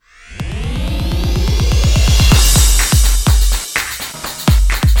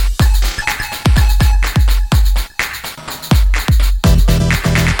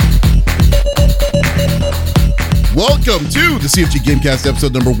Welcome to the CFG Game Cast,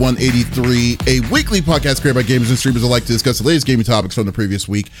 episode number 183, a weekly podcast created by gamers and streamers alike to discuss the latest gaming topics from the previous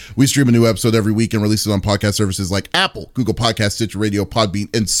week. We stream a new episode every week and release it on podcast services like Apple, Google Podcasts, Stitcher Radio,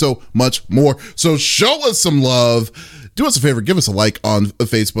 Podbean, and so much more. So show us some love. Do us a favor, give us a like on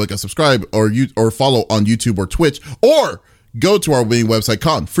Facebook, a subscribe, or follow on YouTube or Twitch, or go to our main website,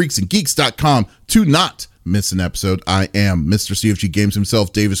 confreaksandgeeks.com, to not miss an episode. I am Mr. CFG Games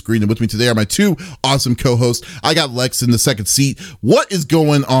himself, Davis Green, and with me today are my two awesome co-hosts. I got Lex in the second seat. What is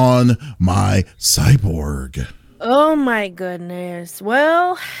going on, my cyborg? Oh my goodness.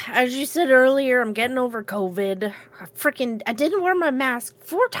 Well, as you said earlier, I'm getting over COVID. I didn't wear my mask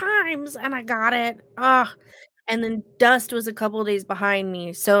 4 times and I got it. And then Dust was a couple of days behind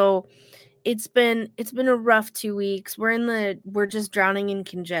me. So it's been a rough 2 weeks. We're just drowning in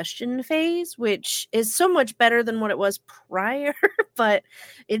congestion phase, which is so much better than what it was prior, but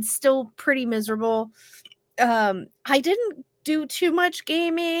it's still pretty miserable. I didn't do too much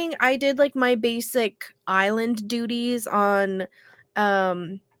gaming. I did like my basic island duties on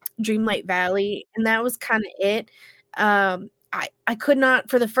Dreamlight Valley, and that was kind of it. I could not,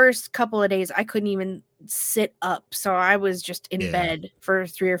 for the first couple of days, I couldn't even sit up, so I was just in bed for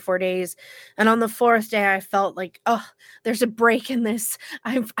 3 or 4 days, and on the 4th day I felt like, oh, there's a break in this.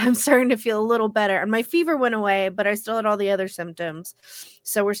 I'm starting to feel a little better, and my fever went away, but I still had all the other symptoms,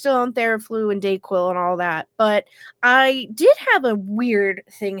 so we're still on Theraflu and Dayquil and all that. But I did have a weird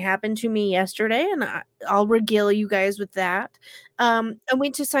thing happen to me yesterday, and I'll regale you guys with that. I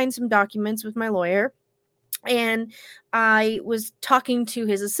went to sign some documents with my lawyer, and I was talking to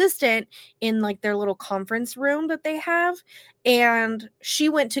his assistant in like their little conference room that they have. And she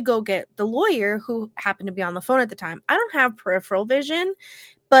went to go get the lawyer, who happened to be on the phone at the time. I don't have peripheral vision,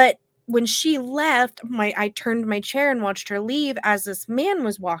 but when she left, I turned my chair and watched her leave as this man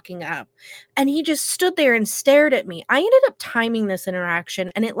was walking up, and he just stood there and stared at me. I ended up timing this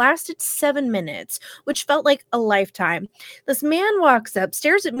interaction, and it lasted 7 minutes, which felt like a lifetime. This man walks up,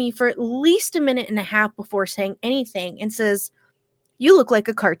 stares at me for at least a minute and a half before saying anything, and says, "You look like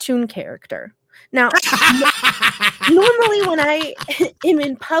a cartoon character." Now, normally when I am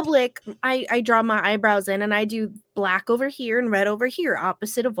in public, I draw my eyebrows in and I do black over here and red over here,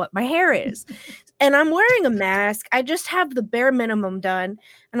 opposite of what my hair is. And I'm wearing a mask. I just have the bare minimum done.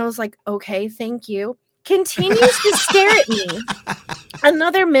 And I was like, okay, thank you. Continues to stare at me.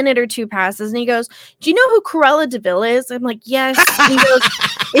 Another minute or two passes and he goes, "Do you know who Cruella DeVille is?" I'm like, "Yes." And he goes,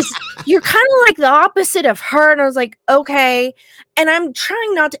 "You're kind of like the opposite of her." And I was like, okay. And I'm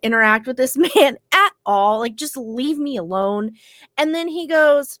trying not to interact with this man at all. Like, just leave me alone. And then he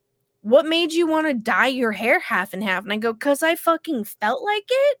goes, "What made you want to dye your hair half and half?" And I go, "'Cause I fucking felt like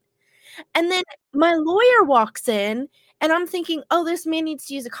it." And then my lawyer walks in, and I'm thinking, oh, this man needs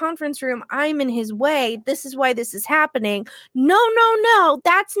to use a conference room. I'm in his way. This is why this is happening. No,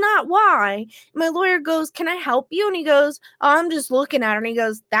 that's not why. My lawyer goes, "Can I help you?" And he goes, "Oh, I'm just looking at her." And he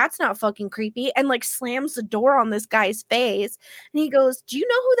goes, "That's not fucking creepy." And like slams the door on this guy's face. And he goes, "Do you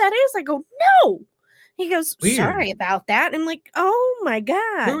know who that is?" I go, "No." He goes, "Weird. Sorry about that." And I'm like, oh my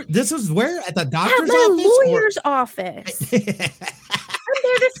God. This is where? At the doctor's at my office? Lawyer's office. I'm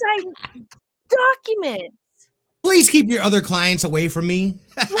there to sign documents. Please keep your other clients away from me.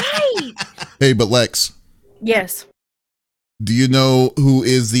 Right. Hey, but Lex. Yes. Do you know who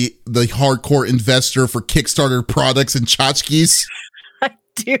is the hardcore investor for Kickstarter products and tchotchkes? I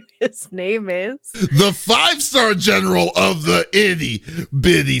do. His name is the 5-star general of the itty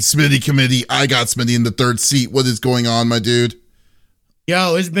bitty Smitty committee. I got Smitty in the third seat. What is going on, my dude?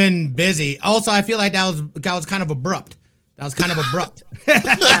 Yo, it's been busy. Also, I feel like that was kind of abrupt. Yeah.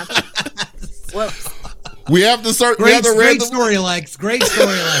 Well, we have to start. Great story, Lex. Great story,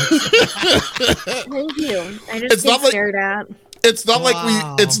 Lex. Thank you. I just get stared at. It's not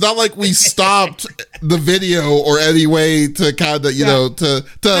like we stopped the video or any way to kind of,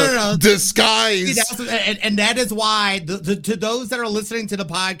 to disguise. And that is why, to those that are listening to the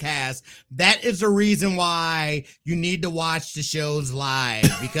podcast, that is the reason why you need to watch the shows live,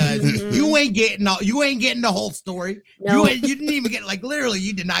 because you ain't getting the whole story. No. You didn't even get, literally,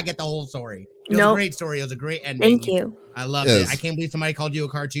 you did not get the whole story. It was a great story. It was a great ending. Thank you. I loved it. I can't believe somebody called you a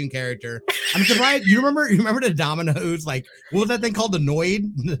cartoon character. I'm surprised. You remember the Domino's? Like, what was that thing called? The Noid?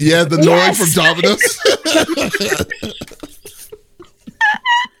 Yeah, the Noid from Domino's.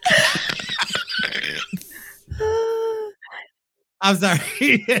 I'm sorry.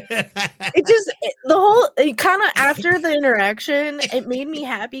 It kind of after the interaction, it made me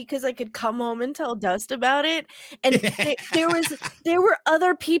happy because I could come home and tell Dust about it, and there were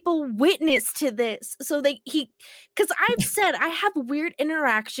other people witness to this. So because I've said I have weird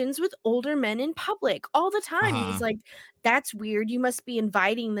interactions with older men in public all the time. Uh-huh. He's like, that's weird. You must be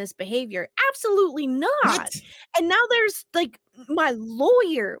inviting this behavior. Absolutely not. What? And now there's like my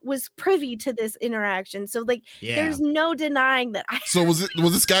lawyer was privy to this interaction. So like there's no denying that So was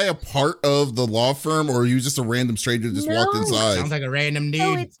this guy a part of the law firm, or he was just a random stranger that just walked inside? Sounds like a random dude.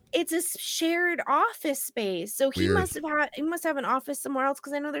 So it's a shared office space. So he must have an office somewhere else,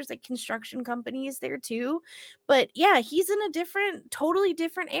 because I know there's like construction companies there too. But yeah, he's in a totally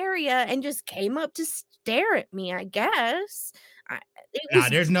different area and just came up to stare at me, I guess.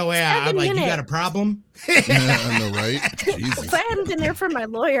 There's no way. I'm like, you got a problem? I know, right? Jesus. If I hadn't been there for my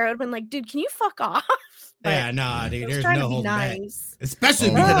lawyer, I would have been like, dude, can you fuck off? But dude, there's no holding back. Especially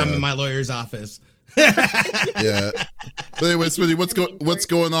because I'm in my lawyer's office. Yeah. But anyway, Smitty, what's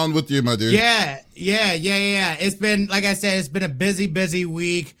going on with you, my dude? Yeah. It's been, like I said, it's been a busy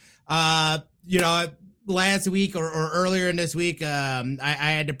week. Last week or earlier in this week, I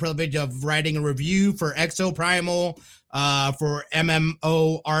had the privilege of writing a review for Exoprimal for MMORPG.com.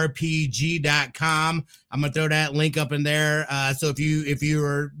 I'm gonna throw that link up in there. So if you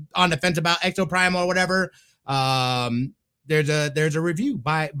are on the fence about Exoprimal or whatever, there's a review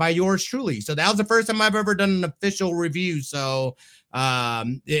by yours truly. So that was the first time I've ever done an official review. So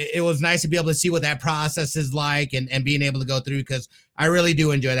it was nice to be able to see what that process is like and being able to go through, because I really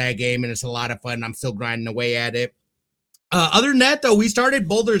do enjoy that game and it's a lot of fun. I'm still grinding away at it. Other than that, though, we started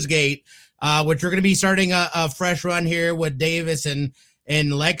Baldur's Gate, which we're going to be starting a fresh run here with Davis and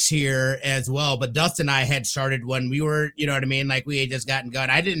Lex here as well. But Dustin and I had started when we were, you know what I mean? Like we had just gotten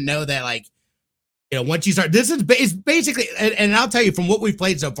going. I didn't know that, like, once you start, it's basically, and I'll tell you from what we've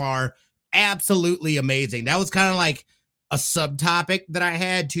played so far, absolutely amazing. That was kind of like a subtopic that I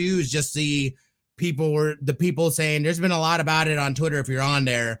had too, is just the people saying, there's been a lot about it on Twitter, if you're on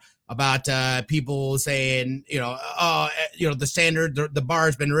there, about people saying, the standard, the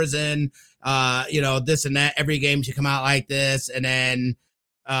bar's been risen, this and that, every game should come out like this. And then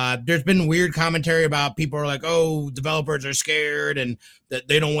there's been weird commentary about people are like, oh, developers are scared and that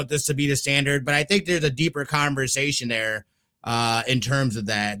they don't want this to be the standard. But I think there's a deeper conversation there in terms of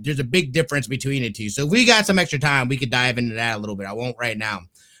that. There's a big difference between the two. So if we got some extra time, we could dive into that a little bit. I won't right now.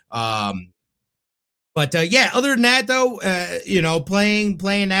 But other than that, though,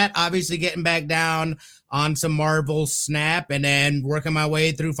 playing that, obviously getting back down on some Marvel Snap, and then working my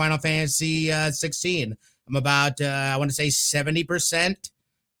way through Final Fantasy 16. I'm about, I want to say 70%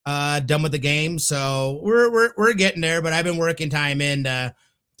 done with the game. So we're getting there, but I've been working time in to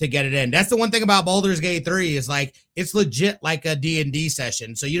get it in. That's the one thing about Baldur's Gate 3 is like, it's legit like a D&D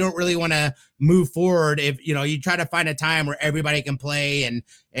session. So you don't really want to move forward if, you try to find a time where everybody can play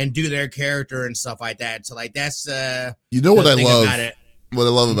and do their character and stuff like that. So like, that's, what I love about it. What I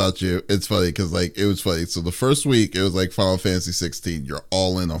love about you, it's funny because like it was funny. So the first week it was like Final Fantasy 16. You're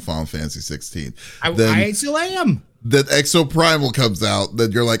all in on Final Fantasy 16. I still am. Then Exoprimal comes out.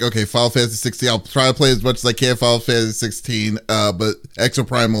 Then you're like, okay, Final Fantasy 16. I'll try to play as much as I can Final Fantasy 16. But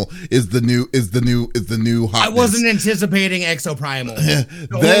Exoprimal is the new hotness. I wasn't anticipating Exoprimal.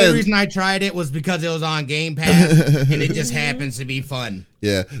 The only reason I tried it was because it was on Game Pass, and it just happens to be fun.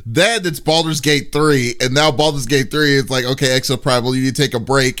 Yeah. Then it's Baldur's Gate 3, and now Baldur's Gate 3 is like, okay, Exoprimal, you need to take a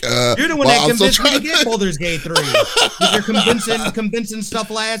break. You're the one that convinced me to get Baldur's Gate 3. You're convincing stuff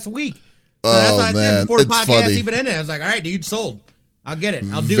last week. So that's what I said before the podcast even ended. I was like, all right, dude, sold. I'll get it.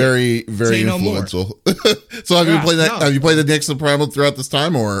 I'll do it. Very influential. So have you played that? No. Have you played the Exoprimal throughout this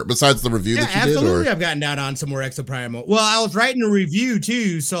time, or besides the review that you did? Absolutely, I've gotten down on some more Exoprimal. Well, I was writing a review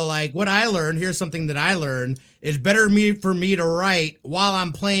too, so like what I learned, here's something that I learned: it's better for me to write while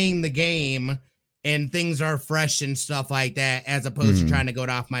I'm playing the game and things are fresh and stuff like that, as opposed to trying to go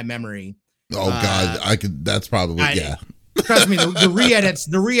off my memory. Oh God, I could. That's probably yeah. Trust me, the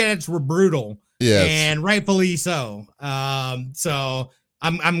re-edits were brutal. Yes. And rightfully so. So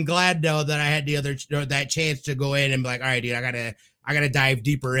I'm glad though that I had that chance to go in and be like, all right, dude, I gotta dive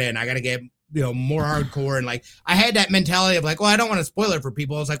deeper in. I gotta get more hardcore, and like I had that mentality of like, well, I don't want to spoil it for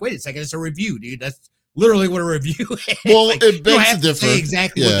people. I was like, wait a second, it's a review, dude. That's literally what a review is. Well, like, it makes a difference. Say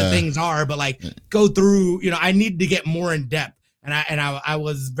exactly what the things are, but like go through. I need to get more in depth, and I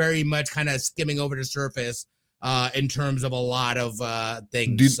was very much kind of skimming over the surface. In terms of a lot of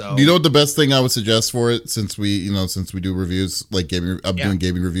things. Do you know what the best thing I would suggest for it, since we do reviews, like gaming, I've been doing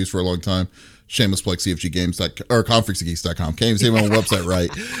gaming reviews for a long time. Shameless plug, CFG Games or conferencegeeks.com. Can't even say my own website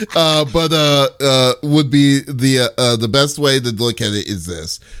right. But would be the best way to look at it is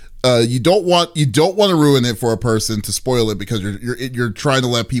this. you don't want to ruin it for a person, to spoil it, because you're trying to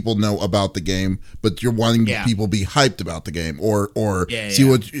let people know about the game, but you're wanting people to be hyped about the game or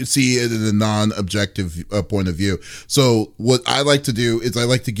see it in a non-objective point of view. So what I like to do is I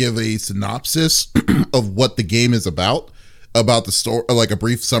like to give a synopsis of what the game is about the story, like a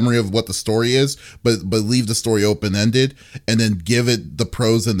brief summary of what the story is, but leave the story open-ended, and then give it the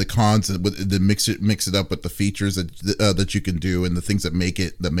pros and the cons, and then mix it up with the features that you can do, and the things that make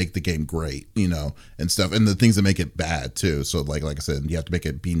the game great, and stuff, and the things that make it bad too. So like I said, you have to make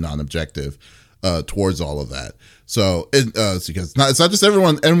it be non-objective towards all of that. So because it's not just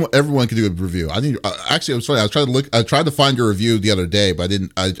everyone can do a review. Actually, I'm sorry, I tried to find your review the other day, but I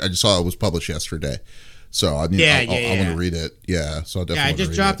didn't. I just saw it was published yesterday. So I want to read it. Yeah. So I definitely. I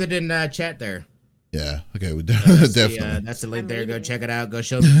just dropped it in chat there. Yeah. Okay. We definitely. That's the link there. Go check it out. Go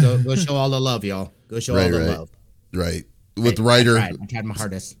show all the love, y'all. Go show all the love. Right. With the writer. I tried my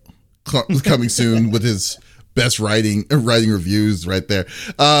hardest. Coming soon with his best writing reviews right there.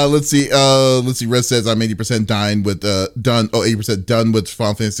 Let's see. Red says I'm 80% done with 80% done with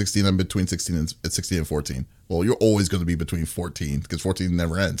Final Fantasy 16. I'm between 16 and 14. Well, you're always going to be between 14 because 14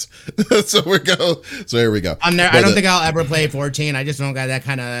 never ends. So here we go. I don't think I'll ever play 14. I just don't got that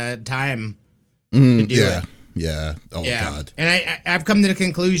kind of time to do it. Yeah. Oh God. And I've come to the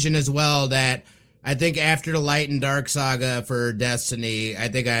conclusion as well that I think after the Light and Dark saga for Destiny, I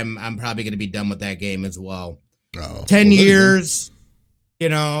think I'm probably going to be done with that game as well. 10 years,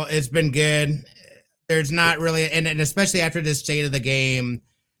 it's been good. There's not really, and especially after this state of the game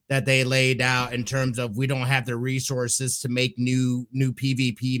that they laid out in terms of we don't have the resources to make new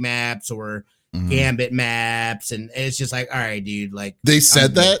PvP maps or Gambit maps, and it's just like, all right, dude, like they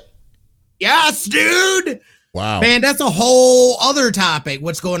said that. Yes, dude. Wow, man, that's a whole other topic.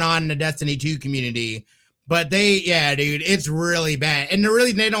 What's going on in the Destiny 2 community? But dude, it's really bad, and the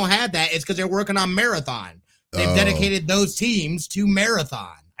reason they don't have that is because they're working on Marathon. They've dedicated those teams to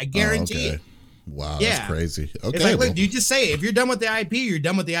Marathon. I guarantee it. Wow, that's crazy. Okay, it's like, look, you just say if you're done with the IP, you're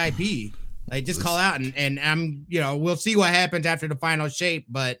done with the IP. Like, just call out, and I'm, we'll see what happens after the final shape.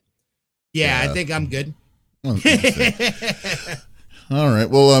 But I think I'm good. All right.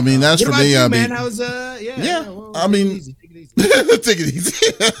 Well, I mean, that's for me. You, I mean, man, how's Well, I mean, take it easy.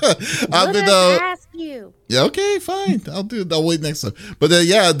 I've been ask you. Yeah. Okay. Fine. I'll wait next time. But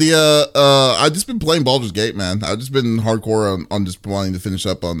I've just been playing Baldur's Gate, man. I've just been hardcore on just wanting to finish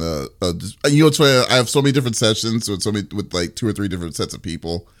up on the. It's funny. I have so many different sessions with like 2 or 3 different sets of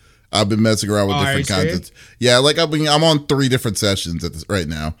people. I've been messing around with different kinds. Yeah. Like I'm on 3 different sessions right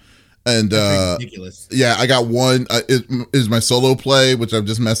now. And ridiculous. I got one. It is my solo play, which I'm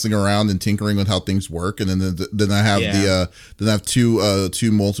just messing around and tinkering with how things work, and then I have then I have two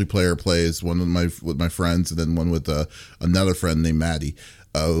multiplayer plays, one with my friends, and then one with another friend named Maddie,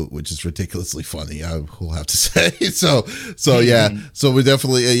 which is ridiculously funny, I will have to say. So we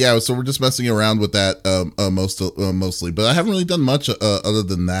definitely so we're just messing around with that mostly, but I haven't really done much other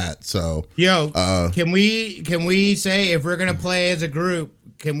than that. So can we say if we're gonna play as a group?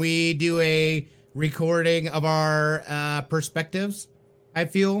 Can we do a recording of our perspectives? I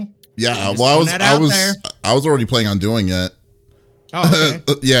feel. Yeah, well, I was already planning on doing it. Oh,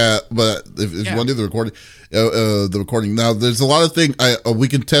 okay. Yeah, but if you want to do the recording now, there's a lot of things we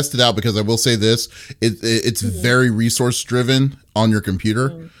can test it out, because I will say this: it's very resource driven on your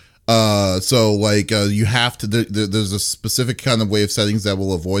computer. So like you have to. There's a specific kind of way of settings that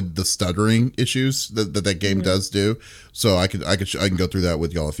will avoid the stuttering issues that game does do. So I can go through that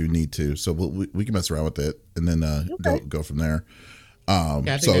with y'all if you need to. So we can mess around with it and then go from there.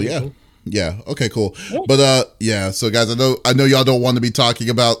 Cool. Yeah. Okay. Cool. But so guys, I know y'all don't want to be talking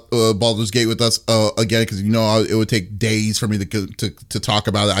about Baldur's Gate with us again, because it would take days for me to talk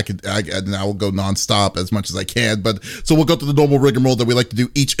about it. I will go nonstop as much as I can. But so we'll go through the normal rigmarole that we like to do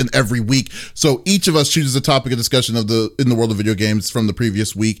each and every week. So each of us chooses a topic of discussion in the world of video games from the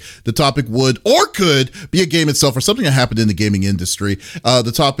previous week. The topic would or could be a game itself or something that happened in the gaming industry.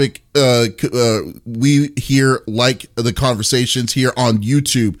 The topic we hear like the conversations here on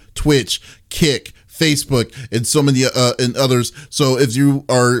YouTube, Twitch, Kick, Facebook, and so many and others. So if you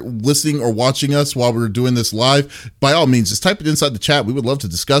are listening or watching us while we're doing this live, by all means, just type it inside the chat. We would love to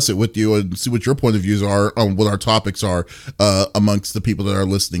discuss it with you and see what your point of views are on what our topics are amongst the people that are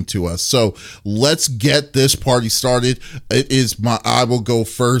listening to us. So let's get this party started. I will go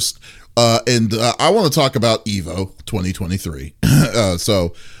first, and I want to talk about EVO 2023.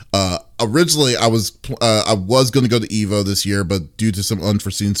 Originally I was going to go to EVO this year, but due to some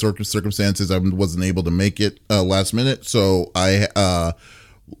unforeseen circumstances, I wasn't able to make it last minute. So I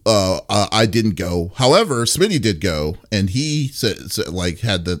I didn't go. However, Smitty did go, and he said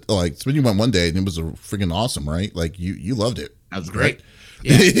had the Smitty went one day, and it was a freaking awesome, right? Like you loved it. That was great.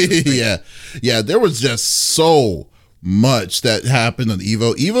 Yeah. Yeah. There was just so much that happened on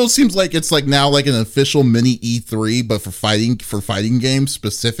EVO. EVO seems like it's like now like an official mini E3, but for fighting games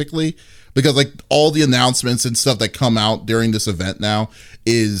specifically, because like all the announcements and stuff that come out during this event now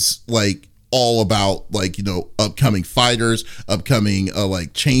is like all about like, you know, upcoming fighters, upcoming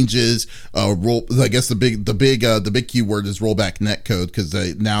like changes, roll. I guess the big keyword is rollback netcode, because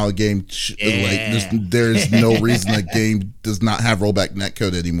now a game there's no reason a game does not have rollback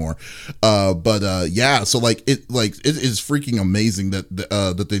netcode anymore. Yeah, so like it is freaking amazing that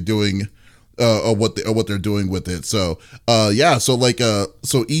that they're doing what they're doing with it. So yeah, so like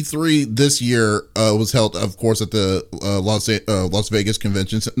so E3 this year was held, of course, at the Las Vegas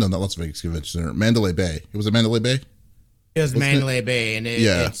Convention Center. No, not Las Vegas Convention Center, Mandalay Bay. It was at Mandalay Bay. It was Mandalay Bay, and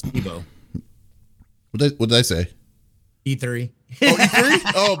it's EVO. What did I say? E3. Oh,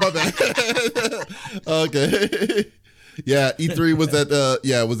 E3. Oh, my bad. Okay. Yeah, E3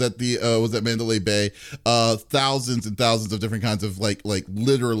 was at Mandalay Bay. Thousands and thousands of different kinds of like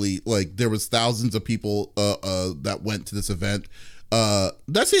literally like there was thousands of people that went to this event.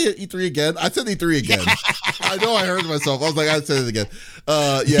 Did I say E3 again? I said E3 again. I know I heard myself. I was like, I said it again.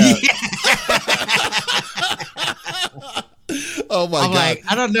 Yeah. Oh my God. Like,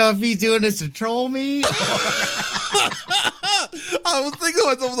 I don't know if he's doing this to troll me. I was thinking to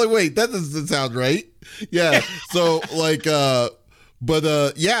myself, I was like, wait, that doesn't sound right. Yeah. So like yeah,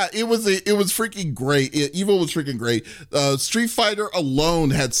 it was freaking great. EVO was freaking great. Street Fighter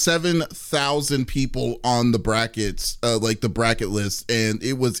alone had 7,000 people on the brackets, like the bracket list, and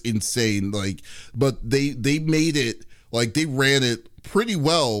it was insane. Like, but they made it, like they ran it pretty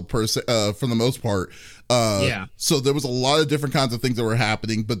well for the most part. Yeah. So there was a lot of different kinds of things that were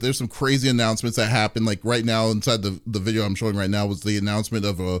happening, but there's some crazy announcements that happened. Like right now, inside the video I'm showing right now was the announcement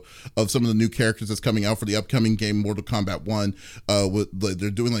of some of the new characters that's coming out for the upcoming game, Mortal Kombat 1. They're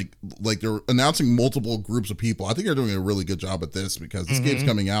doing like they're announcing multiple groups of people. I think they're doing a really good job at this, because this game's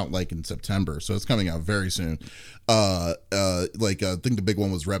coming out like in September, so it's coming out very soon. I think the big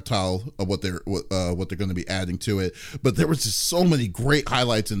one was Reptile, what they're going to be adding to it. But there was just so many great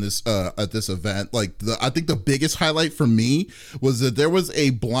highlights in this at this event. Like I think the biggest highlight for me was that there was a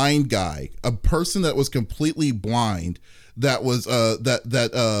blind guy, a person that was completely blind, that was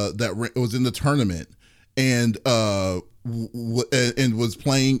that was in the tournament, and was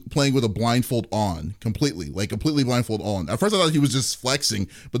playing with a blindfold on, completely blindfold on. At first I thought he was just flexing,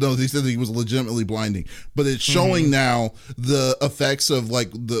 but no, he said that he was legitimately blinding. But it's showing now the effects of like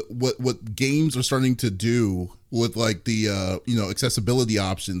what games are starting to do with like the accessibility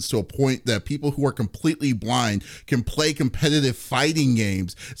options, to a point that people who are completely blind can play competitive fighting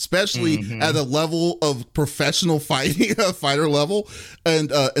games, especially at a level of professional fighting, fighter level, and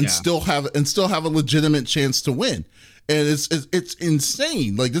still have a legitimate chance to win. And it's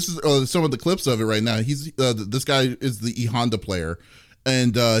insane. Like this is some of the clips of it right now. He's this guy is the E Honda player,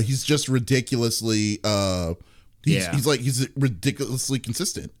 and he's just ridiculously he's ridiculously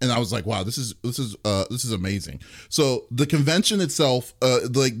consistent. And I was like, wow, this is amazing. So the convention itself,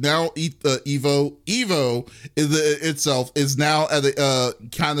 like now EVO itself is now at a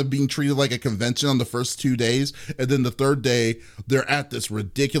kind of being treated like a convention on the first 2 days, and then the third day they're at this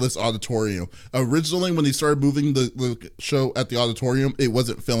ridiculous auditorium. Originally, when they started moving the show at the auditorium, it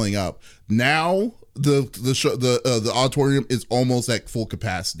wasn't filling up. Now the auditorium is almost at full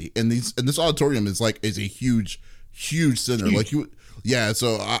capacity, and this auditorium is a huge center. Like you, yeah.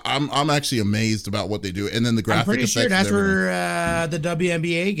 So I'm actually amazed about what they do, and then the graphic. I'm pretty sure that's where the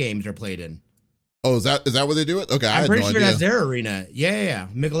WNBA games are played in. Oh, is that where they do it? Okay, I'm pretty sure that's their arena. Yeah,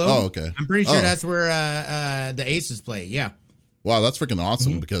 Michelob. Oh, okay. I'm pretty sure that's where the Aces play. Yeah. Wow, that's freaking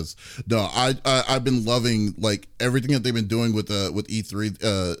awesome, because no, I've been loving like everything that they've been doing with E3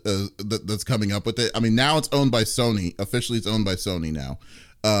 that's coming up with it. I mean, now it's owned by Sony. Officially, it's owned by Sony now.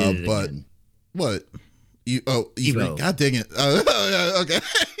 But again. What? E3. EVO. God dang it. Okay.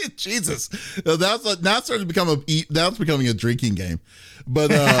 Jesus. Now it's starting to become now it's becoming a drinking game. But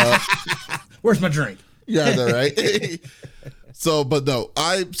where's my drink? Yeah, I know, right? So, but no,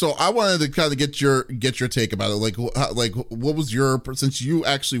 I wanted to kind of get your take about it. Like what was your, since you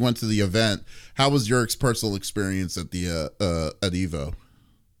actually went to the event, how was your personal experience at the at EVO?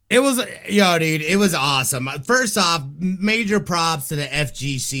 It was, dude, it was awesome. First off, major props to the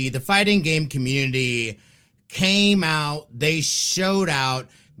FGC. The fighting game community came out. They showed out.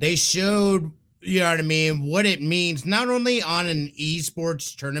 They showed, you know what I mean, what it means, not only on an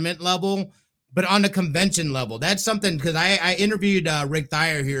esports tournament level, but on the convention level, that's something, because I interviewed Rick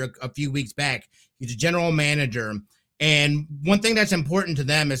Thayer here a few weeks back. He's a general manager. And one thing that's important to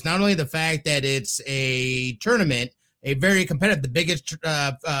them is not only the fact that it's a tournament, a very competitive, the biggest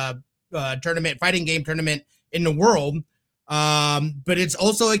tournament, fighting game tournament in the world, but it's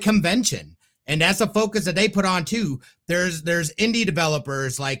also a convention. And that's a focus that they put on too. There's indie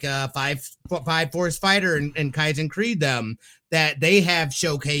developers like Five Force Fighter and Kaizen Creed them, that they have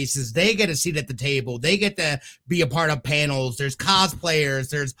showcases. They get a seat at the table. They get to be a part of panels. There's cosplayers.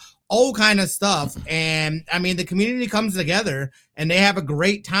 There's all kind of stuff. And I mean, the community comes together and they have a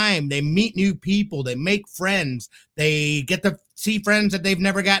great time. They meet new people. They make friends. They get to see friends that they've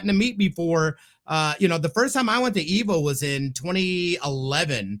never gotten to meet before. The first time I went to EVO was in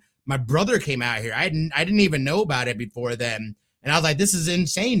 2011. My brother came out here. I didn't even know about it before then. And I was like, this is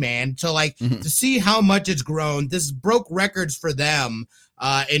insane, man. So like to see how much it's grown, this broke records for them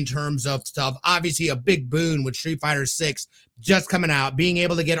in terms of stuff. Obviously a big boon with Street Fighter 6 just coming out, being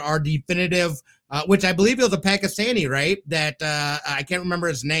able to get our definitive, which I believe it was a Pakistani, right? That I can't remember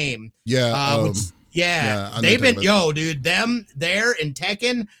his name. Yeah. They've been, dude, them there in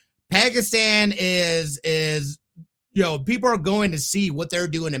Tekken. Pakistan is people are going to see what they're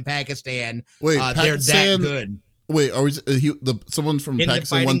doing in Pakistan. Wait, they're that good. Wait, are we someone from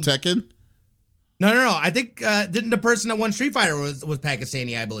Pakistan won Tekken? No. I think didn't the person that won Street Fighter was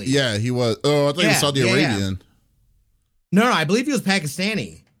Pakistani, I believe. Yeah, he was. Oh, I thought he was Saudi Arabian. No, I believe he was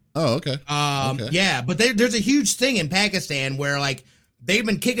Pakistani. Oh, okay. Okay. Yeah, but there's a huge thing in Pakistan where like they've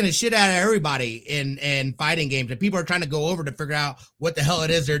been kicking the shit out of everybody in fighting games, and people are trying to go over to figure out what the hell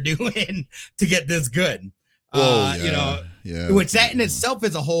it is they're doing to get this good. Which that in itself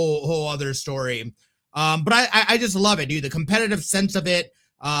is a whole other story. But I just love it, dude. The competitive sense of it,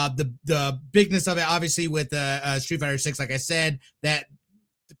 the bigness of it, obviously with Street Fighter 6, like I said, that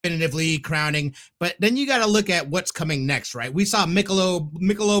definitively crowning. But then you got to look at what's coming next, right? We saw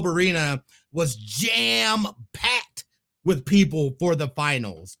Michelob Arena was jam packed with people for the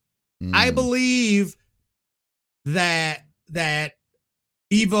finals. I believe that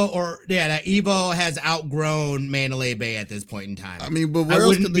EVO has outgrown Mandalay Bay at this point in time. I mean, but where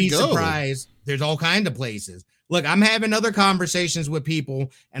else could they go? I wouldn't be surprised. There's all kinds of places. Look, I'm having other conversations with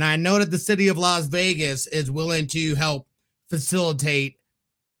people, and I know that the city of Las Vegas is willing to help facilitate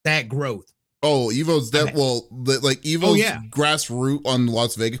that growth. Oh, EVO's EVO's grassroots on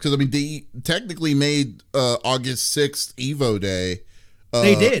Las Vegas, because I mean they technically made August 6th EVO Day.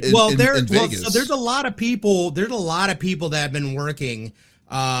 They did. In Vegas. So there's a lot of people. There's a lot of people that have been working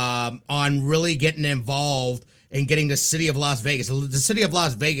on really getting involved and getting the city of Las Vegas. The city of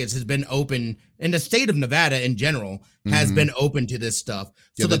Las Vegas has been open, and the state of Nevada in general has been open to this stuff.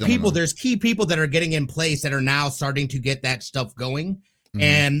 So there's key people that are getting in place that are now starting to get that stuff going.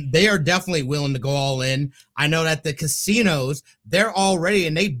 And they are definitely willing to go all in. I know that the casinos, they're already,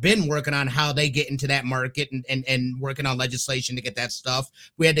 and they've been working on how they get into that market and working on legislation to get that stuff.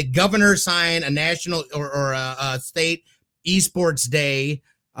 We had the governor sign a national or a state esports day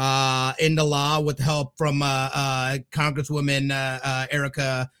into law with help from Congresswoman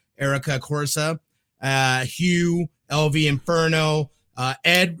Erica Corsa, Hugh, LV Inferno,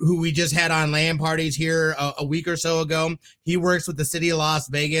 Ed, who we just had on LAN parties here a week or so ago. He works with the city of Las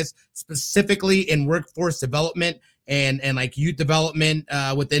Vegas, specifically in workforce development and like youth development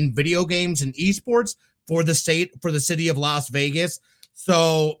within video games and esports for the city of Las Vegas.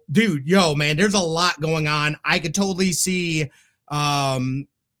 So, dude, man, there's a lot going on. I could totally see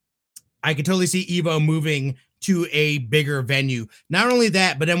EVO moving to a bigger venue. Not only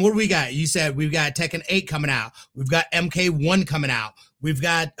that, but then what do we got? You said we've got Tekken 8 coming out. We've got MK1 coming out. We've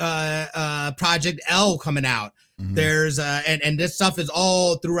got Project L coming out. There's and this stuff is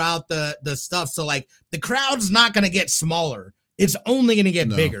all throughout the stuff. So like the crowd's not going to get smaller. It's only going to get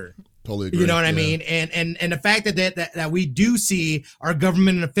bigger. Totally agree. You know what I mean? And the fact that we do see our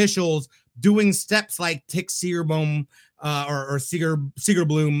government officials doing steps like Tick Searboom or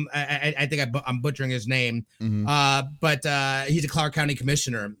Seegerbloom. I think I'm butchering his name. But he's a Clark County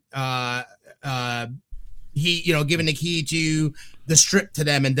commissioner. He, giving the key to the strip to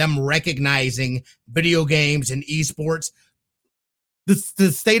them and them recognizing video games and esports.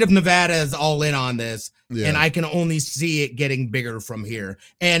 The state of Nevada is all in on this, and I can only see it getting bigger from here.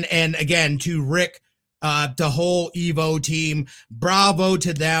 And again, to Rick, the whole EVO team, bravo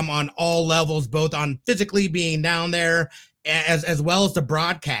to them on all levels, both on physically being down there as well as the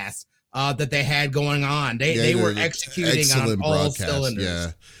broadcast that they had going on. They were executing on all cylinders.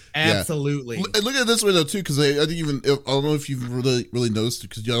 Yeah. Absolutely. Yeah. And look at it this way though too, because I don't know if you've really noticed it,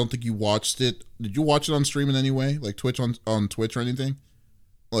 because I don't think you watched it. Did you watch it on stream in any way, like Twitch on Twitch or anything?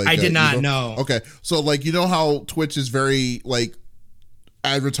 Like, I did not Evo? know. Okay, so like you know how Twitch is very like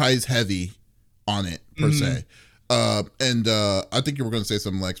advertise heavy on it per se, and I think you were going to say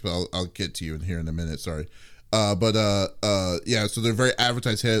something, Lex, but I'll get to you in here in a minute. Sorry, yeah, so they're very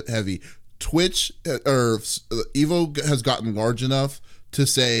advertise heavy. Twitch or Evo has gotten large enough to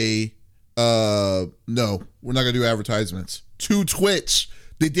say, no, we're not going to do advertisements to Twitch.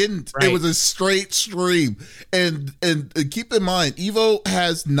 They didn't. Right. It was a straight stream. And keep in mind, Evo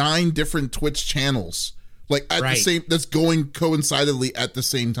has 9 different Twitch channels, like at the same, that's going coincidentally at the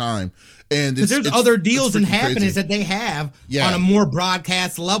same time. And there's other deals and happenings that they have on a more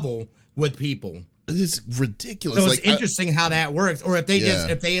broadcast level with people. It's ridiculous. So it's interesting how that works. Or if they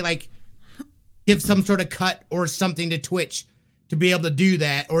if they like give some sort of cut or something to Twitch to be able to do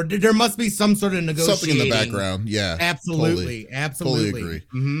that, or there must be some sort of negotiating. Something in the background, yeah. Absolutely, absolutely. Totally agree.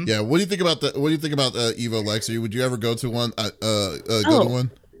 Mm-hmm. Yeah, what do you think about that? What do you think about Evo, Lexi? Would you ever go to one? Go to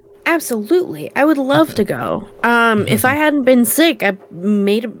one? Absolutely, I would love to go. If I hadn't been sick, I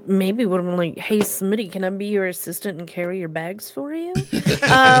maybe would have been like, "Hey, Smitty, can I be your assistant and carry your bags for you?"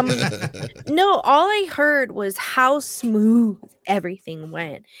 No, all I heard was how smooth everything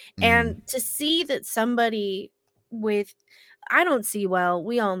went, and to see that somebody with, I don't see well.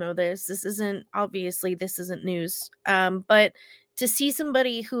 We all know this. This isn't news. But to see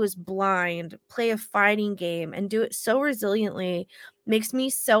somebody who is blind play a fighting game and do it so resiliently makes me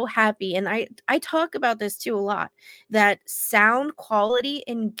so happy. And I talk about this too a lot, that sound quality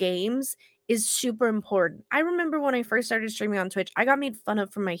in games is super important. I remember when I first started streaming on Twitch, I got made fun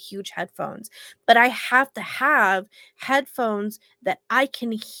of for my huge headphones, but I have to have headphones that I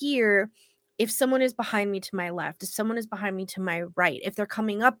can hear if someone is behind me to my left, if someone is behind me to my right, if they're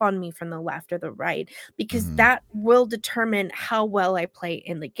coming up on me from the left or the right, because that will determine how well I play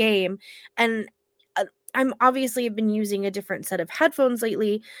in the game. And I'm obviously have been using a different set of headphones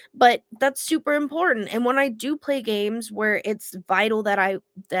lately, but that's super important. And when I do play games where it's vital that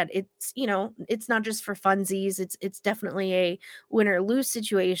it's, it's not just for funsies, it's definitely a win or lose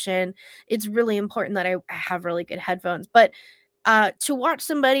situation. It's really important that I have really good headphones. But to watch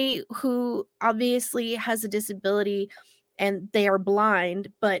somebody who obviously has a disability and they are blind,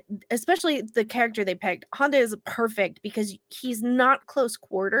 but especially the character they picked, Honda is perfect because he's not close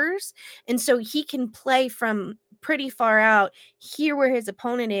quarters. And so he can play from pretty far out, hear where his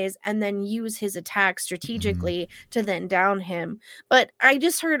opponent is, and then use his attack strategically to then down him. But I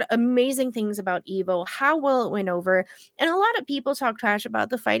just heard amazing things about Evo, how well it went over. And a lot of people talk trash about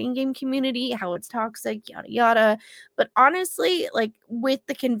the fighting game community, how it's toxic, yada, yada. But honestly, like with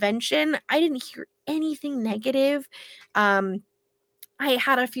the convention, I didn't hear anything negative. I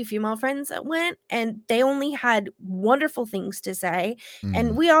had a few female friends that went and they only had wonderful things to say.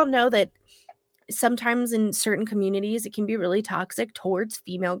 And we all know that sometimes in certain communities, it can be really toxic towards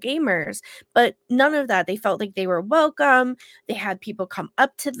female gamers, but none of that. They felt like they were welcome. They had people come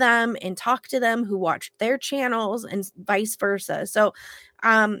up to them and talk to them who watched their channels and vice versa. So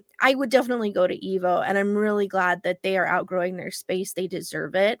I would definitely go to Evo, and I'm really glad that they are outgrowing their space. They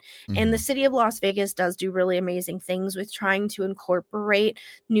deserve it. And the city of Las Vegas does do really amazing things with trying to incorporate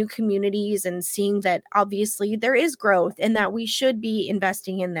new communities and seeing that obviously there is growth and that we should be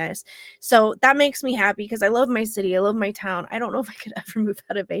investing in this. So that makes me happy because I love my city. I love my town. I don't know if I could ever move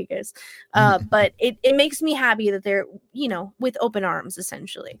out of Vegas, but it makes me happy that they're, with open arms,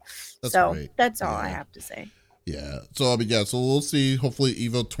 essentially. That's great. That's all I have to say. Yeah. So so we'll see. Hopefully,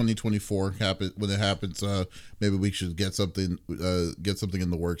 Evo 2024 happen when it happens. Maybe we should get something in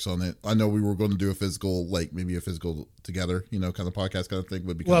the works on it. I know we were going to do a physical, maybe a physical together, kind of podcast kind of thing.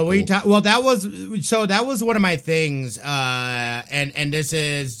 Would be cool. That was one of my things. And this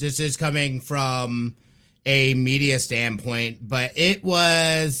is coming from a media standpoint, but it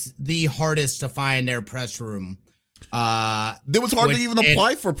was the hardest to find their press room. It was hard to even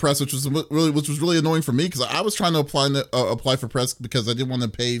apply for press, which was really annoying for me because I was trying to apply for press because I didn't want to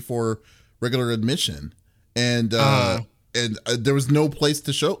pay for regular admission, and there was no place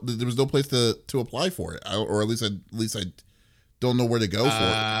to show. There was no place to apply for it, or at least I don't know where to go for it.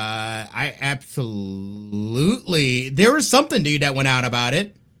 I absolutely. There was something, dude, that went out about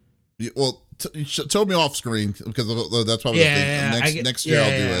it. Well, tell me off screen because that's probably the thing. Next year I'll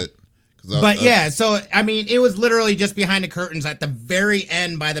do it. So I mean, it was literally just behind the curtains at the very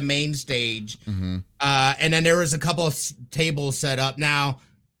end by the main stage, and then there was a couple of tables set up. Now,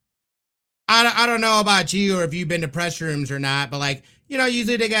 I don't know about you or if you've been to press rooms or not, but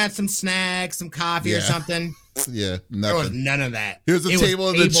usually they got some snacks, some coffee or something. Yeah, nothing. There was none of that. Here's a table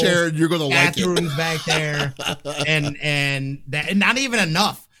and a chair, and you're gonna like it. Bathrooms back there, and not even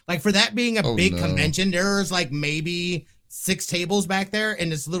enough. Like for that being a big convention, there was maybe 6 tables back there in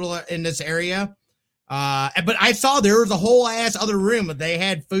this area. But I saw there was a whole ass other room, but they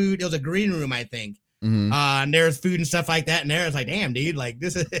had food. It was a green room, I think. Mm-hmm. And there's food and stuff like that in there. It's like, damn, dude, like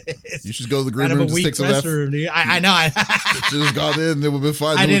this is. You should go to the green room to stick some of that. Room, dude. I know. I should have gone in. It would have been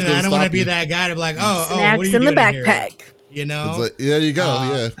fine. I don't want to be that guy to be like, snacks what are you in the doing backpack. Here? You know, it's like, there you go.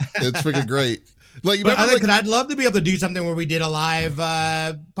 Yeah, it's freaking great. Like, I'd love to be able to do something where we did a live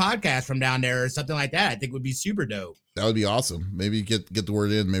podcast from down there or something like that. I think would be super dope. That would be awesome. Maybe get the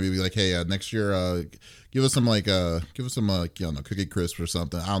word in. Maybe be like, hey, next year, give us some Cookie Crisp or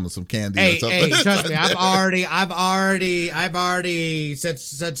something. I don't know, some candy or something. Hey, trust me, I've already said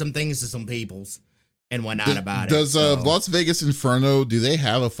some things to some peoples and whatnot about it. Does Las Vegas Inferno, do they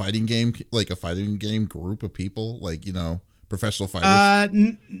have a fighting game group of people, like, professional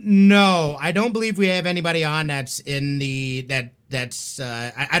fighters? No, I don't believe we have anybody on that's in that's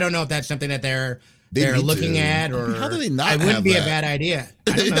I don't know if that's something that they're looking at, or how do they not? It wouldn't be that? a bad idea.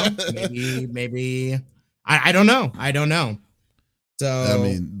 I don't know. Maybe I don't know. So I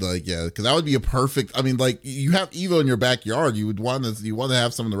mean, like, yeah, because that would be a perfect. I mean, like, you have EVO in your backyard. You want to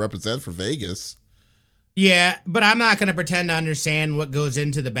have someone to represent for Vegas. Yeah, but I'm not going to pretend to understand what goes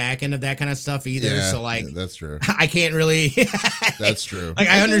into the back end of that kind of stuff either. Yeah, so, like, that's true. I can't really. That's true. Like,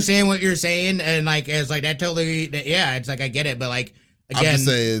 I understand what you're saying, and like, it's like that totally. Yeah, it's like I get it, but like, again, I'm just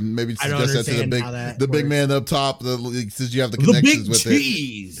saying, maybe suggest that to the big man up top. Since you have the connections with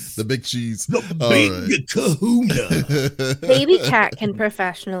it, the big cheese, the big Kahuna. Baby Cat can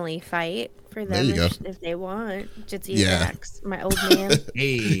professionally fight for them if they want. Jitsi Max, my old man.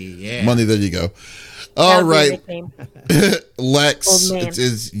 Hey, yeah, money. There you go. All right, Lex,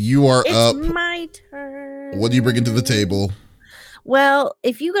 you are up. It's my turn. What do you bring into the table? Well,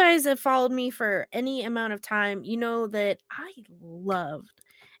 if you guys have followed me for any amount of time, you know that I loved,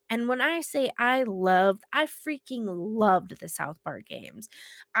 and when I say I freaking loved the South Park games.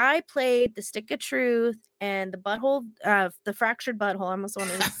 I played the Stick of Truth and the Butthole, the Fractured Butthole. I almost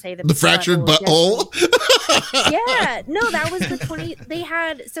wanted to say the Fractured Butthole. Yeah, no, that was the 20. They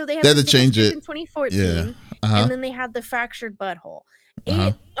had to change it in 2014, yeah. And then they had the Fractured Butthole.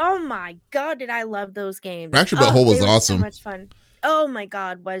 Oh my god, did I love those games? Fractured Butthole was awesome. So much fun. Oh my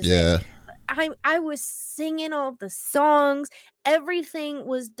god, was it? I was singing all the songs. Everything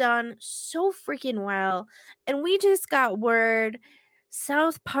was done so freaking well. And we just got word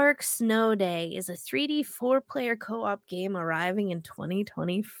South Park Snow Day is a 3D 4-player co-op game arriving in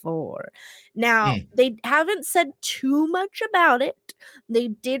 2024. Now, they haven't said too much about it. They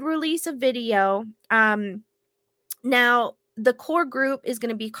did release a video. Now, the core group is going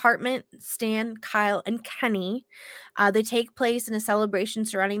to be Cartman, Stan, Kyle, and Kenny. They take place in a celebration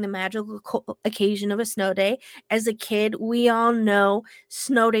surrounding the magical occasion of a snow day. As a kid, we all know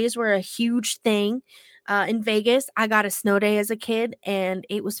snow days were a huge thing. In Vegas, I got a snow day as a kid, and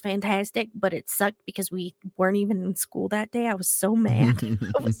it was fantastic, but it sucked because we weren't even in school that day. I was so mad.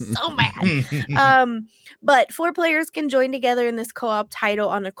 I was so mad. But 4 players can join together in this co-op title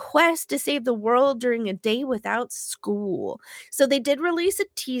on a quest to save the world during a day without school. So they did release a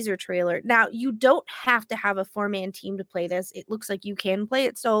teaser trailer. Now, you don't have to have a 4-man team to play this. It looks like you can play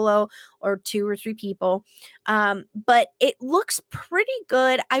it solo or 2 or 3 people. But it looks pretty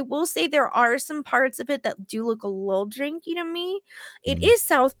good. I will say there are some parts of it that do look a little janky to me. It is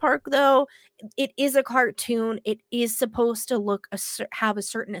South Park, though. It is a cartoon. It is supposed to have a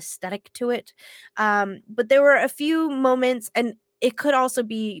certain aesthetic to it. But there were a few moments, and it could also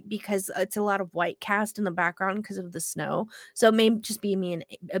be because it's a lot of white cast in the background because of the snow. So it may just be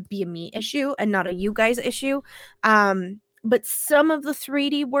a me issue and not a you guys issue. But some of the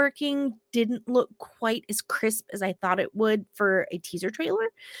 3D working didn't look quite as crisp as I thought it would for a teaser trailer.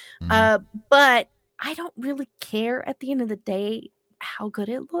 But I don't really care at the end of the day how good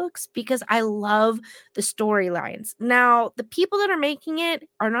it looks because I love the storylines. Now, the people that are making it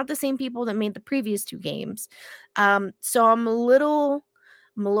are not the same people that made the previous 2 games. So I'm a little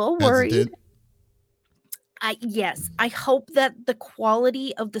worried. I hope that the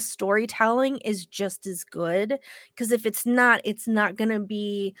quality of the storytelling is just as good, because if it's not going to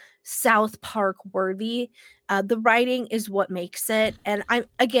be South Park worthy. The writing is what makes it. And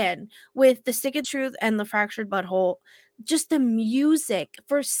again, with the Stick of Truth and the Fractured Butthole, just the music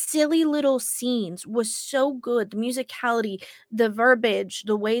for silly little scenes was so good. The musicality, the verbiage,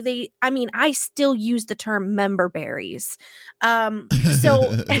 the way I still use the term member berries.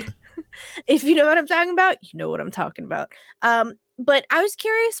 So if you know what I'm talking about, you know what I'm talking about. But I was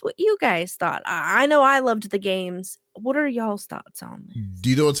curious what you guys thought. I know I loved the games. What are y'all's thoughts on this? Do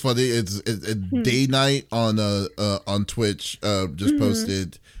you know what's funny? It's Day Night on Twitch just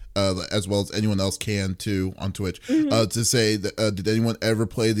posted as well as anyone else can too on Twitch, to say that did anyone ever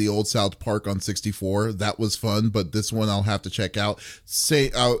play the old South Park on 64? That was fun, but this one I'll have to check out.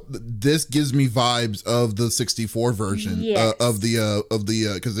 This gives me vibes of the 64 version of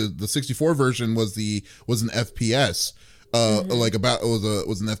the because the 64 version was an FPS. Like it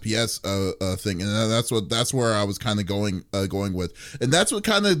was an FPS thing, and that's where I was kind of going with, and that's what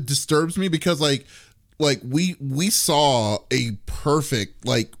kind of disturbs me, because like we saw a perfect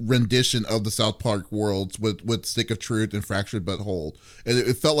like rendition of the South Park worlds with Stick of Truth and Fractured But Whole, and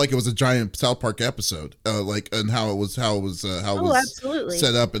it felt like it was a giant South Park episode, and how it was absolutely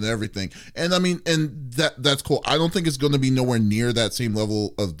set up and everything. And I mean, and that's cool. I don't think it's going to be nowhere near that same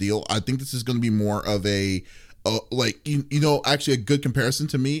level of deal. I think this is going to be more of a actually a good comparison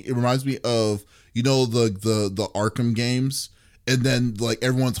to me. It reminds me of, the Arkham games, and then like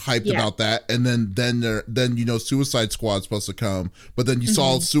everyone's hyped about that, and then Suicide Squad's supposed to come, but then you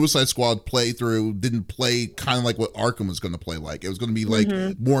saw Suicide Squad didn't play kind of like what Arkham was going to play like. It was going to be like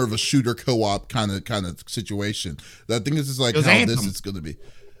more of a shooter co-op kind of situation. I think this is like how Anthem. This is going to be.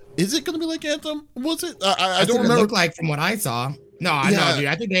 Is it going to be like Anthem? Was it? I don't remember. It looked like from what I saw. No, dude.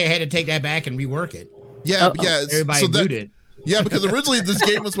 I think they had to take that back and rework it. Yeah. Everybody muted. Yeah, because originally this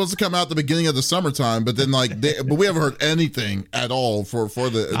game was supposed to come out at the beginning of the summertime, but then but we haven't heard anything at all for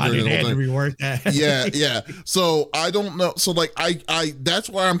the. They had to rework that. Yeah. So I don't know. So like I that's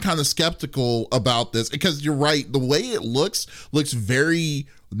why I'm kind of skeptical about this, because you're right. The way it looks very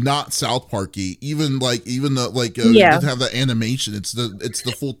not South Parky. Even the it doesn't have the animation. It's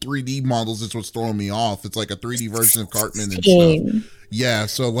the full 3D models. It's what's throwing me off. It's like a 3D version of Cartman and stuff. Yeah,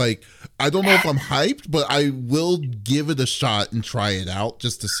 so like I don't know if I'm hyped, but I will give it a shot and try it out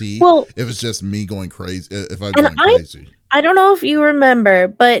just to see if it's just me going crazy. If I'm going crazy. I don't know if you remember,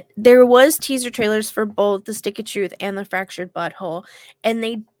 but there was teaser trailers for both the Stick of Truth and the Fractured Butthole, and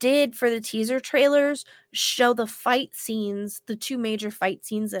they did, for the teaser trailers, show the fight scenes, the two major fight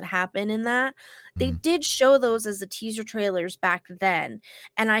scenes that happen in that. They did show those as the teaser trailers back then,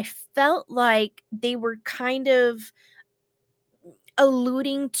 and I felt like they were kind of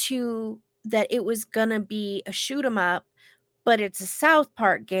alluding to that it was gonna be a shoot 'em up, but it's a South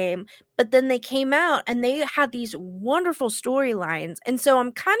Park game. But then they came out and they had these wonderful storylines, and so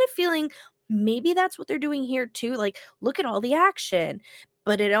I'm kind of feeling maybe that's what they're doing here too. Like, look at all the action,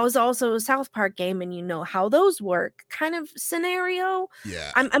 but it was also a South Park game, and you know how those work kind of scenario.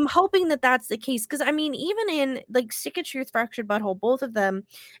 Yeah, I'm hoping that that's the case, because I mean, even in like Stick of Truth, Fractured Butthole, both of them,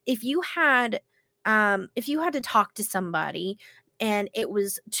 if you had to talk to somebody and it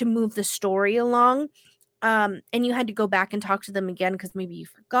was to move the story along, and you had to go back and talk to them again because maybe you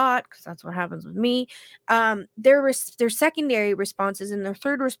forgot, because that's what happens with me. Their secondary responses and their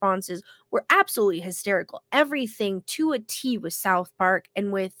third responses were absolutely hysterical. Everything to a T with South Park,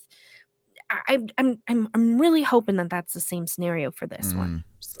 and with I'm really hoping that that's the same scenario for this one.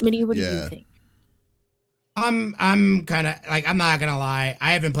 Smitty, what do you think? I'm kind of like, I'm not gonna lie,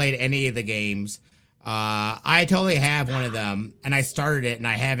 I haven't played any of the games. I totally have one of them, and I started it and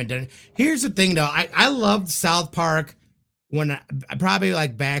I haven't done it. Here's the thing though, I loved South Park when probably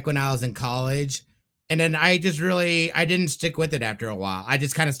like back when I was in college, and then I didn't stick with it after a while. I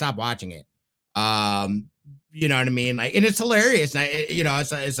just kind of stopped watching it. You know what I mean? Like, and it's hilarious. And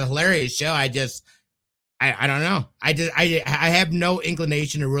it's a hilarious show. I don't know. I have no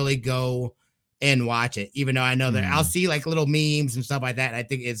inclination to really go and watch it, even though I know that I'll see like little memes and stuff like that. And I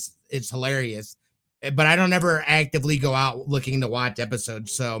think it's hilarious. But I don't ever actively go out looking to watch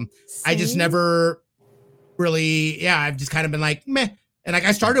episodes. So I just never really, I've just kind of been like, meh. And like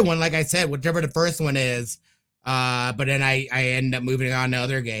I started one, like I said, whichever the first one is. But then I end up moving on to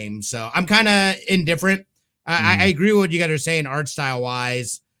other games. So I'm kind of indifferent. I agree with what you guys are saying art style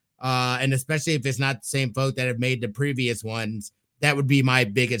wise. And especially if it's not the same folk that have made the previous ones, that would be my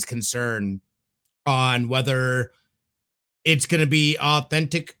biggest concern on whether it's going to be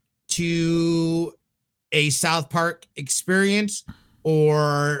authentic to a South Park experience,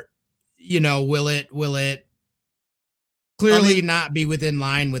 or will it clearly not be within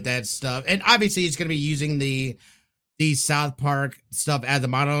line with that stuff. And obviously it's going to be using the South Park stuff as a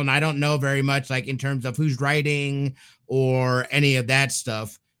model, and I don't know very much like in terms of who's writing or any of that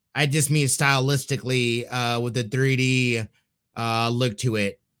stuff. I just mean stylistically with the 3D look to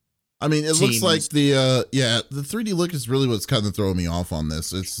it. I mean, it looks like the 3D look is really what's kind of throwing me off on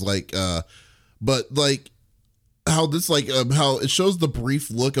this. It's like but like how this like how it shows the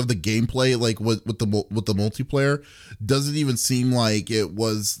brief look of the gameplay, like with the multiplayer, doesn't even seem like it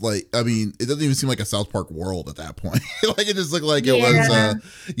was like. I mean, it doesn't even seem like a South Park world at that point. Like it just looked like it was.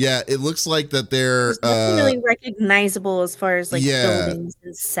 It looks like that they're really recognizable as far as like buildings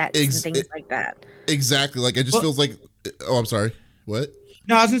and sets and things like that. Exactly. Like it just feels like. Oh, I'm sorry. What?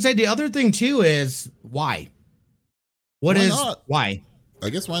 No, I was gonna say the other thing too is why. Why? I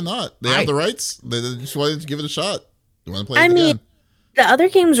guess why not? They have the rights. They just wanted to give it a shot. They want to play it again. The other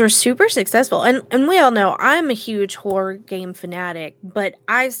games were super successful, and we all know I'm a huge horror game fanatic, but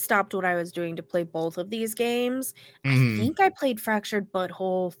I stopped what I was doing to play both of these games. I think I played Fractured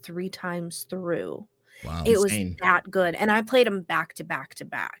Butthole 3 times through. Wow, it was that good, and I played them back to back to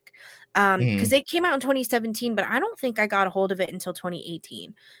back because they came out in 2017, but I don't think I got a hold of it until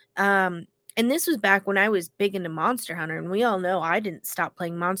 2018. And this was back when I was big into Monster Hunter, and we all know I didn't stop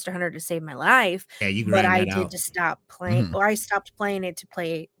playing Monster Hunter to save my life. Yeah, but I did to stop playing. Or I stopped playing it to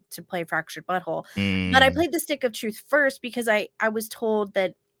play Fractured Butthole. But I played the Stick of Truth first because I was told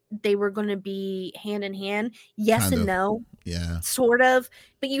that they were going to be hand in hand. Yes kind and of. No. Yeah. Sort of.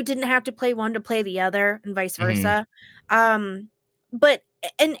 But you didn't have to play one to play the other, and vice versa. But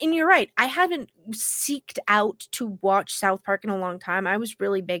and you're right. I haven't seeked out to watch South Park in a long time. I was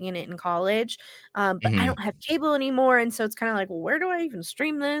really big in it in college, but I don't have cable anymore, and so it's kind of like, well, where do I even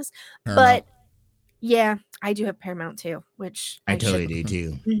stream this? Paramount. But yeah, I do have Paramount too, which I totally do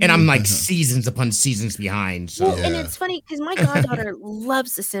too. And I'm like seasons upon seasons behind. So well, and it's funny because my goddaughter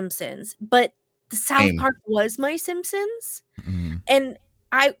loves The Simpsons, but the South Park was my Simpsons, and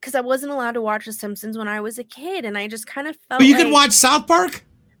because I wasn't allowed to watch The Simpsons when I was a kid, and I just kind of felt. But you could watch South Park.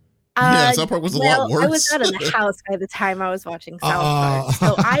 Yeah, South Park was a lot worse. I was out of the house by the time I was watching South Park,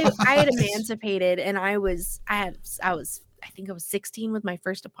 so I had emancipated, and I think I was 16 with my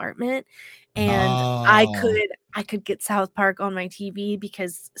first apartment, and I could get South Park on my TV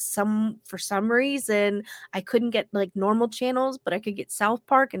because for some reason I couldn't get like normal channels, but I could get South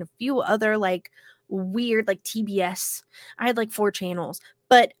Park and a few other like weird like TBS. I had like 4 channels,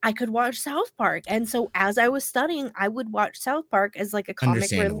 but I could watch South Park. And so as I was studying, I would watch South Park as like a comic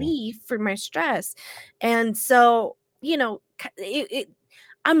relief for my stress. And so,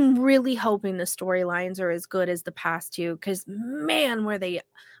 I'm really hoping the storylines are as good as the past 2, because man, were they.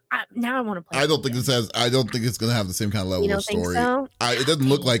 Now I want to play. I don't think it's going to have the same kind of level of story. So? It doesn't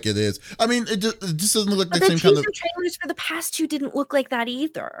look like it is. I mean, it just doesn't look like the same kind of. The trailers for the past 2 didn't look like that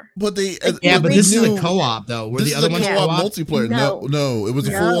either. But they, but this is a co-op though. Were the other ones co-op multiplayer? No, it was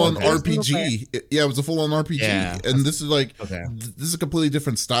a full-on RPG. It was a full-on RPG, and this is like this is a completely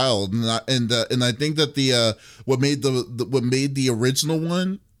different style. And I think that what made the original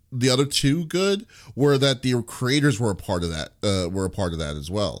one, the other 2 good, were that the creators were a part of that as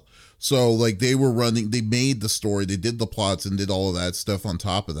well. So like they made the story, they did the plots and did all of that stuff on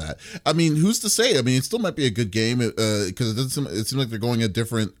top of that. I mean, who's to say? I mean, it still might be a good game because it seems like they're going a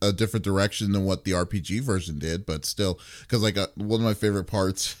different direction than what the RPG version did, but still, because like one of my favorite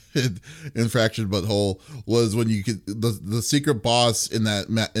parts in Fractured Butthole was when you could the secret boss in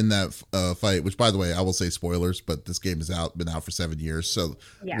that fight, which by the way I will say spoilers, but this game has been out for 7 years, so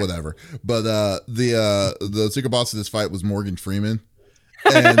whatever. But the secret boss in this fight was Morgan Freeman.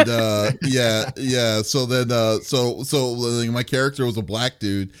 And so then so my character was a black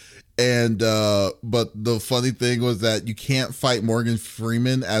dude, and but the funny thing was that you can't fight Morgan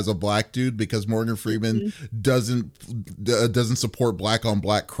Freeman as a black dude because Morgan Freeman doesn't support black on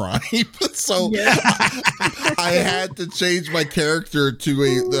black crime. So I had to change my character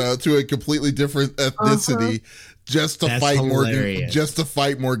to a completely different ethnicity. Just to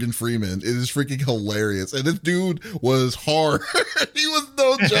fight Morgan Freeman. It is freaking hilarious. And this dude was hard. He was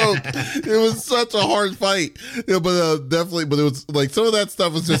no joke. It was such a hard fight. Yeah, but definitely, but it was like some of that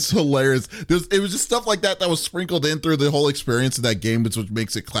stuff was just hilarious. It was just stuff like that was sprinkled in through the whole experience of that game, which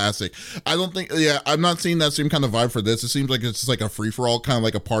makes it classic. I don't think, I'm not seeing that same kind of vibe for this. It seems like it's just like a free for all, kind of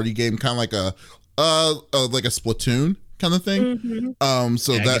like a party game, kind of like a Splatoon kind of thing.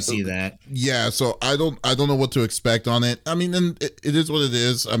 So I can see that. Yeah, so I don't know what to expect on it. I mean, and it is what it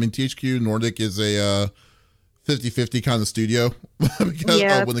is. I mean, THQ Nordic is a 50-50 kind of studio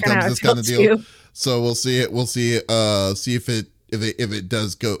because when it comes to this kind of deal. So we'll see it. We'll see if it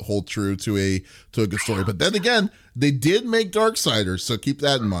does hold true to a good story. But then again, they did make Darksiders, so keep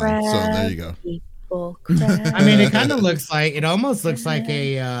that in mind. So there you go. I mean, it kind of looks like it almost looks like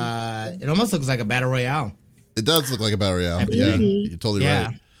a battle royale. It does look like a battle royale. Yeah, you're totally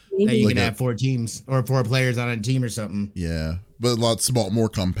right. Yeah, you can have 4 teams or 4 players on a team or something. Yeah, but a lot more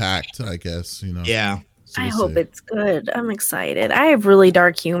compact, I guess. Yeah. So I hope it's good. I'm excited. I have really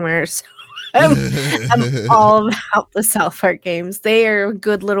dark humor. So I'm all about the South Park games. They are a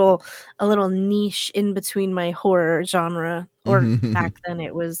good a little niche in between my horror genre. Or back then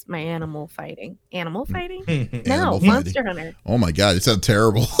it was my animal fighting. Animal fighting? No, Monster Hunter. Oh my god, it sounds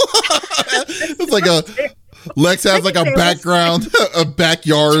terrible. It's like Lex has like a background, a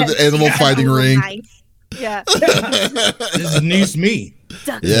backyard animal fighting ring. Nice. Yeah. This is news me.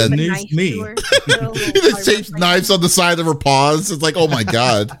 Yeah, news me. He just tapes knives on the side of her paws. It's like, oh my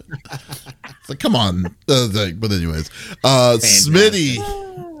god. It's like, come on. But anyways, Smitty.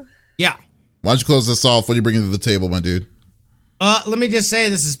 Yeah. Why don't you close this off? What are you bringing to the table, my dude? Let me just say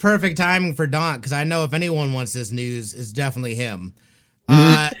this is perfect timing for Don, because I know if anyone wants this news, it's definitely him.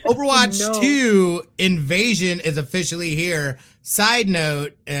 Overwatch 2 Invasion is officially here. Side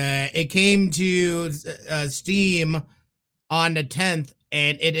note, it came to Steam on the 10th,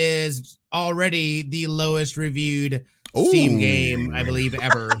 and it is already the lowest reviewed Steam game, I believe,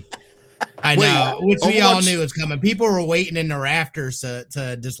 ever. I know, which we all knew was coming. People were waiting in the rafters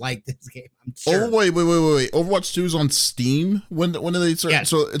to dislike this game, I'm sure. Oh, wait. Overwatch 2 is on Steam? When did they start? Yes.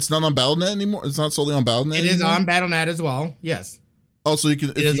 So it's not on Battle.net anymore? It's not solely on Battle.net It is on Battle.net as well, yes. Oh, so you can...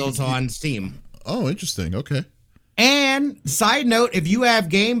 It is also on Steam. Oh, interesting. Okay. And side note, if you have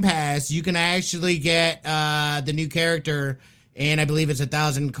Game Pass, you can actually get the new character, and I believe it's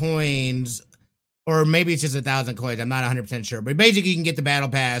 1,000 coins, or maybe it's just 1,000 coins. I'm not 100% sure, but basically you can get the Battle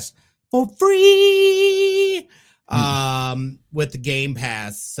Pass for free with the Game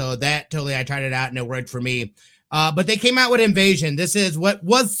Pass. So that totally, I tried it out and it worked for me. But they came out with Invasion. This is what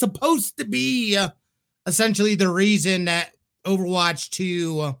was supposed to be essentially the reason that Overwatch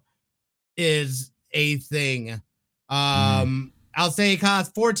 2 is a thing. I'll say it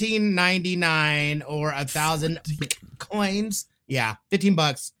costs $14.99 or 1,000 coins. Yeah,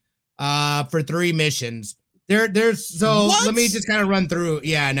 $15 for 3 missions. Let me just kind of run through.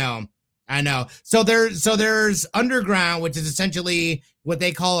 Yeah, I know. So there's Underground, which is essentially what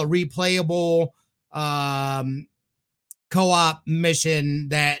they call a replayable co-op mission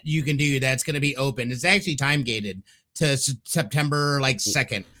that you can do that's going to be open. It's actually time gated to September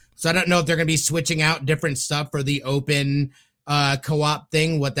 2nd. So I don't know if they're going to be switching out different stuff for the open co-op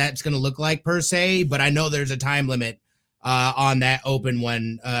thing, what that's going to look like per se, but I know there's a time limit on that open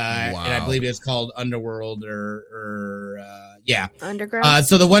one. Wow. And I believe it's called Underworld Underground.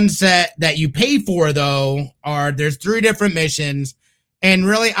 So the ones that you pay for though there's 3 different missions, and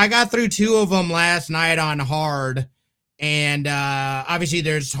really I got through 2 of them last night on hard, and obviously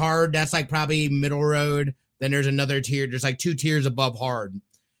there's hard, that's like probably middle road. Then there's another tier. There's like 2 tiers above hard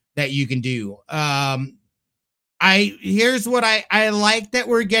that you can do. Here's what I like, that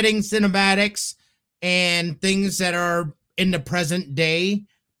we're getting cinematics and things that are in the present day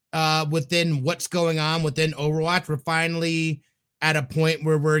within what's going on within Overwatch. We're finally at a point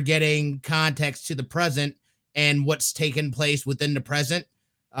where we're getting context to the present and what's taking place within the present.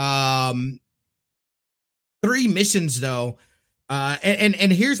 3 missions though.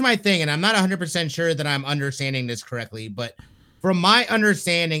 And here's my thing, and I'm not 100% sure that I'm understanding this correctly, but from my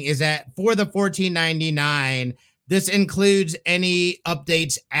understanding is that for the $14.99, this includes any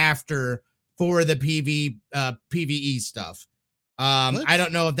updates after for the PvE stuff. I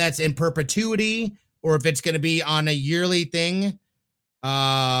don't know if that's in perpetuity or if it's going to be on a yearly thing.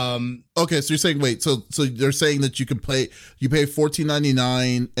 Okay, so you're saying, wait, so they're saying that you pay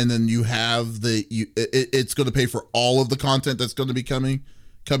 $14.99 and then you have it's going to pay for all of the content that's going to be coming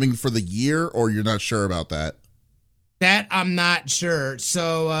for the year, or you're not sure about that? That I'm not sure.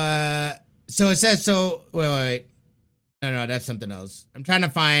 So it says, wait. No, that's something else. I'm trying to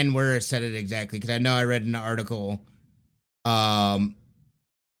find where it said it exactly, because I know I read in the article. Oh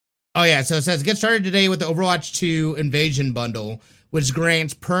yeah, so it says, get started today with the Overwatch 2 Invasion Bundle, which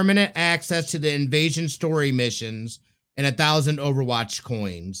grants permanent access to the Invasion story missions and 1,000 Overwatch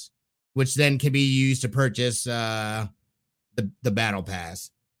coins, which then can be used to purchase the Battle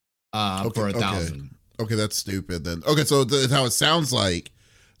Pass for 1,000. Okay, that's stupid then. Okay, so how it sounds like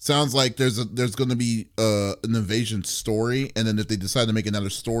there's going to be an Invasion story, and then if they decide to make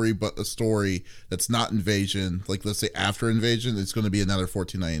another story, but a story that's not Invasion, like let's say after Invasion, it's going to be another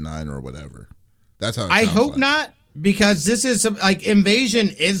 $14.99 or whatever. That's how I hope not, because this is like Invasion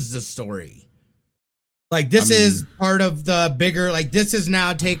is the story. Like this is part of the bigger, like this is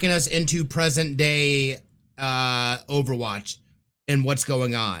now taking us into present day Overwatch and what's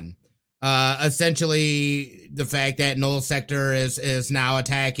going on. Essentially the fact that Null Sector is now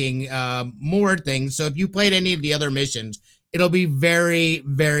attacking more things. So if you played any of the other missions, it'll be very,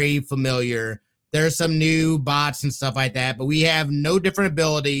 very familiar. There's some new bots and stuff like that, but we have no different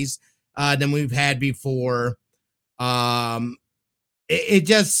abilities than we've had before. it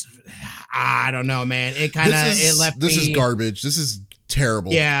just, I don't know, man. It kind of, it left This me, is garbage. This is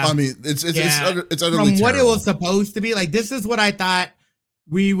terrible. Yeah. I mean, it's utterly from terrible. what it was supposed to be. Like, this is what I thought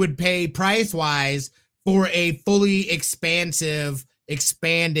we would pay price-wise for a fully expanded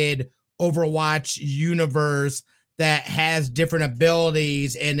Overwatch universe that has different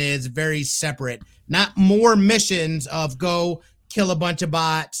abilities and is very separate. Not more missions of go kill a bunch of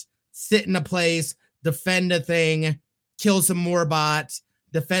bots, sit in a place, defend a thing, kill some more bots,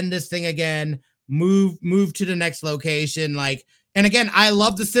 defend this thing again, move to the next location. Like, and again, I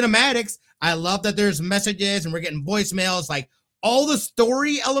love the cinematics. I love that there's messages and we're getting voicemails. Like, all the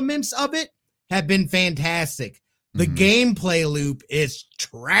story elements of it have been fantastic. The gameplay loop is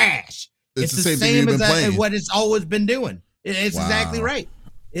trash. It's the same as what it's always been doing. It's exactly right.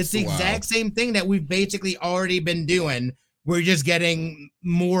 It's the exact same thing that we've basically already been doing. We're just getting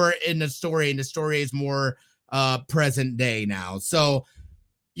more in the story, and the story is more present day now. So,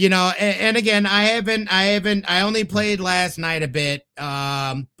 you know, and again, I only played last night a bit,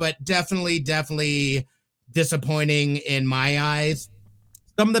 but definitely disappointing in my eyes.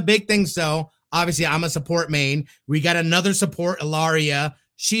 Some of the big things, though, obviously, I'm a support main. We got another support, Ilaria.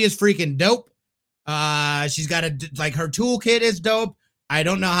 She is freaking dope. She's got her toolkit is dope. I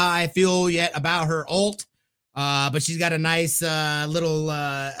don't know how I feel yet about her ult, but she's got a nice little,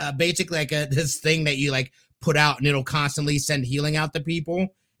 basically like this thing that you like put out and it'll constantly send healing out to people.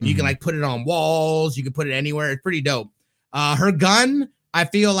 You can like put it on walls. You can put it anywhere. It's pretty dope. Her gun, I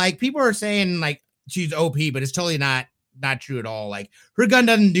feel like people are saying like she's OP, but it's totally not true at all. Like, her gun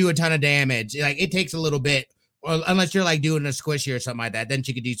doesn't do a ton of damage. Like, it takes a little bit, unless you're like doing a squishy or something like that. Then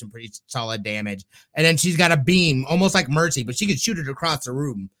she could do some pretty solid damage. And then she's got a beam, almost like Mercy, but she could shoot it across the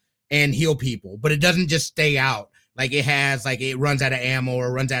room and heal people. But it doesn't just stay out. Like, it has, like, it runs out of ammo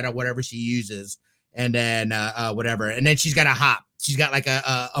or runs out of whatever she uses, and then whatever. And then she's got a hop. She's got like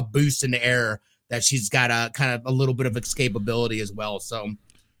a boost in the air that she's got a kind of a little bit of escapability as well. So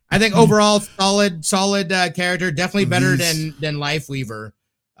I think overall solid character, definitely better than Lifeweaver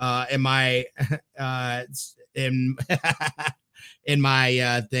in my in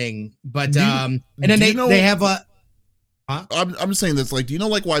my thing. But and then they have a. Huh? I'm just saying this. Like, do you know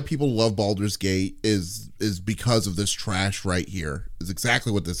like why people love Baldur's Gate is because of this trash right here? Is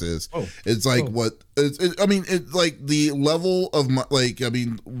exactly what this is. Oh, it's like I mean, it's like the level of like. I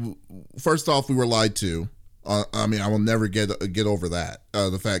mean, first off, we were lied to. I mean, I will never get over that.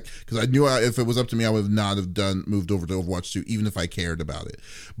 The fact, because I knew if it was up to me, I would not have moved over to Overwatch 2, even if I cared about it.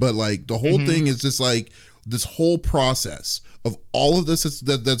 But like the whole thing is just like this whole process of all of this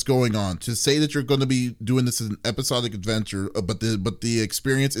that's going on. To say that you're going to be doing this as an episodic adventure, but the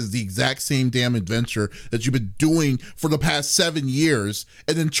experience is the exact same damn adventure that you've been doing for the past 7 years,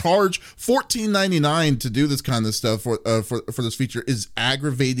 and then charge $14.99 to do this kind of stuff for this feature is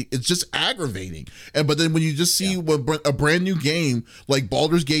aggravating. It's just aggravating. But then when you just see a brand new game like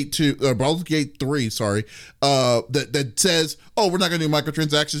Baldur's Gate 3, sorry, that says, oh, we're not going to do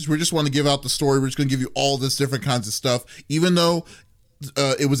microtransactions. We just want to give out the story. We're just going to give you all this different kinds of stuff. Even though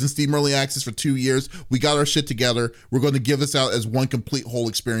it was in Steam Early Access for 2 years, we got our shit together. We're going to give this out as one complete whole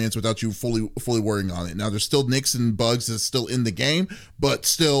experience without you fully worrying on it. Now, there's still nicks and bugs that's still in the game, but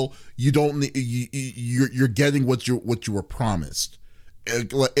still, you're getting what you were promised from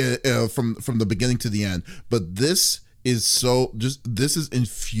the beginning to the end. But this is this is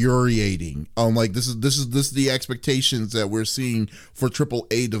infuriating. Like this is the expectations that we're seeing for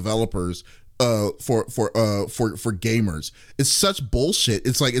AAA developers for gamers. It's such bullshit.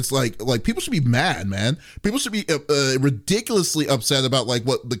 It's like people should be mad, man. People should be ridiculously upset about like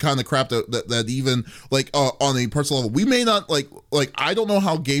what the kind of crap that even like on a personal level, we may not like I don't know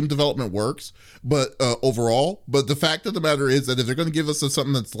how game development works, but overall, but the fact of the matter is that if they're going to give us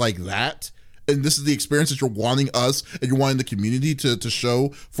something that's like that, and this is the experience that you're wanting us and you're wanting the community to show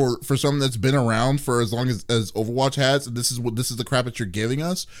for something that's been around for as long as Overwatch has, and this is the crap that you're giving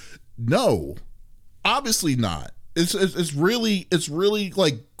us. No, obviously not. It's really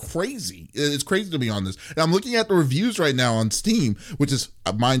like crazy. It's crazy to be on this. And I'm looking at the reviews right now on Steam, which is,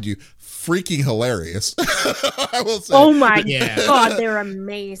 mind you, freaking hilarious. I will say. Oh my god, they're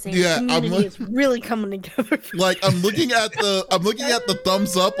amazing. Yeah, the community is really coming together. Like I'm looking at the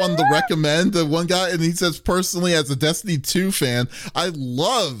thumbs up on the recommend. The one guy, and he says, personally, as a Destiny 2 fan, I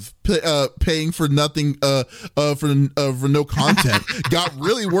love paying for nothing, for no content. Got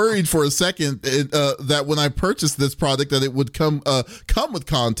really worried for a second that when I purchased this product that it would come with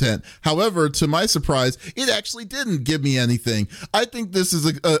content. content. However, to my surprise, it actually didn't give me anything. I think this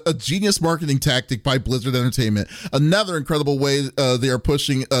is a genius marketing tactic by Blizzard Entertainment. Another incredible way they are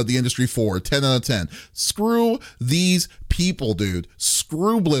pushing the industry forward. 10 out of 10. Screw these people, dude.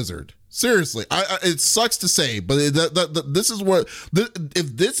 Screw Blizzard. Seriously, it sucks to say, but this is what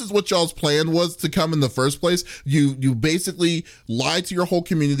if this is what y'all's plan was to come in the first place. You basically lied to your whole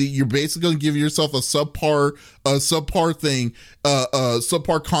community. You're basically going to give yourself a subpar thing,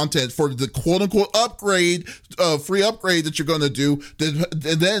 subpar content for the quote unquote upgrade, free upgrade that you're going to do. And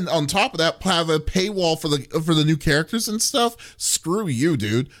then on top of that, have a paywall for the new characters and stuff. Screw you,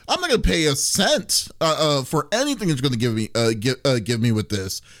 dude. I'm not going to pay a cent for anything that you're going to give me with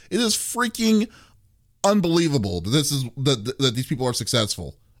this. It is freaking unbelievable that this is that these people are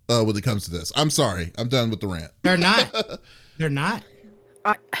successful when it comes to this. I'm sorry. I'm done with the rant. They're not. They're not.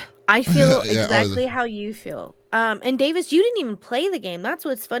 I feel exactly how you feel. And Davis, you didn't even play the game. That's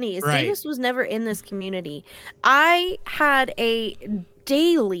what's funny is Right. Davis was never in this community. I had a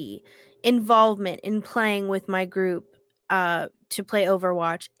daily involvement in playing with my group to play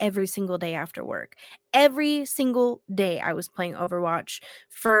Overwatch every single day after work. Every single day I was playing Overwatch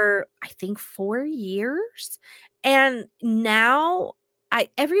for, I think, 4 years. And now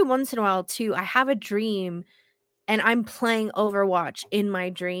every once in a while too, I have a dream and I'm playing Overwatch in my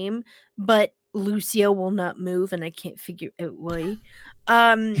dream, but Lucio will not move and I can't figure out why.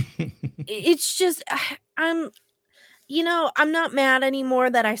 It's just I'm not mad anymore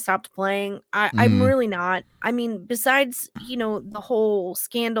that I stopped playing. I'm really not. I mean, besides, the whole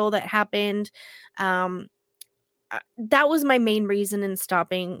scandal that happened, that was my main reason in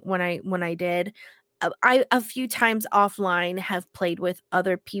stopping when I did. I a few times offline have played with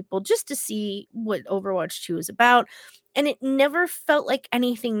other people just to see what Overwatch 2 is about. And it never felt like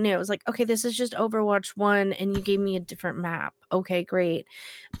anything new. It was like, okay, this is just Overwatch 1 and you gave me a different map. Okay, great.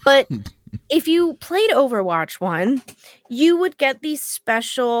 But if you played Overwatch 1, you would get these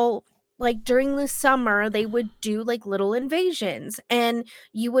special, like during the summer, they would do like little invasions and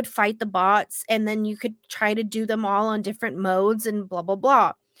you would fight the bots and then you could try to do them all on different modes and blah, blah,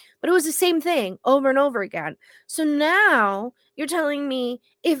 blah. But it was the same thing over and over again. So now you're telling me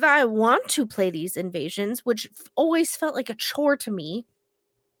if I want to play these invasions, which always felt like a chore to me,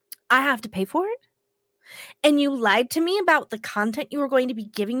 I have to pay for it? And you lied to me about the content you were going to be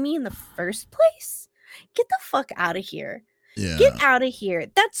giving me in the first place? Get the fuck out of here. Yeah. Get out of here.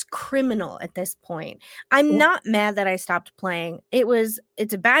 That's criminal at this point. I'm not mad that I stopped playing.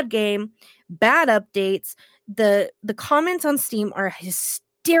 It's a bad game, bad updates. The comments on Steam are hysterical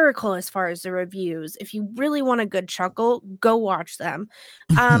as far as the reviews. If you really want a good chuckle, go watch them.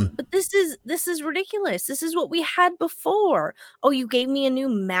 But this is ridiculous. This is what we had before. Oh, you gave me a new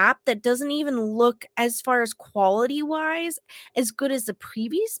map that doesn't even look, as far as quality wise, as good as the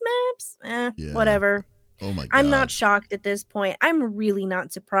previous maps. Whatever. Oh my God. I'm not shocked at this point. I'm really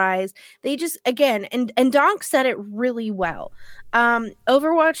not surprised. They just, again, and Donk said it really well.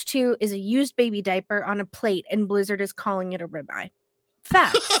 Overwatch 2 is a used baby diaper on a plate and Blizzard is calling it a ribeye.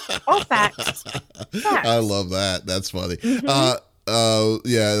 Facts. All facts. I love that. That's funny.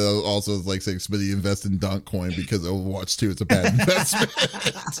 Also it's like saying Smitty invest in Dunk Coin because Overwatch 2 it's a bad investment.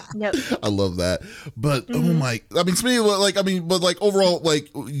 Yep. I love that. But Smitty,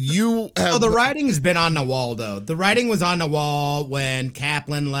 overall, you have the writing's been on the wall though. The writing was on the wall when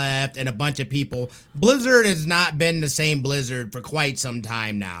Kaplan left and a bunch of people. Blizzard has not been the same Blizzard for quite some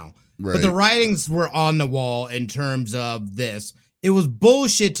time now. Right. But the writings were on the wall in terms of this. It was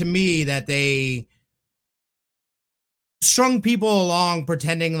bullshit to me that they strung people along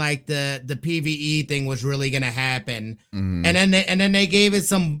pretending like the PvE thing was really gonna happen, and then they gave it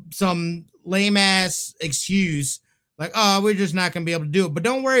some lame ass excuse like, oh, we're just not gonna be able to do it. But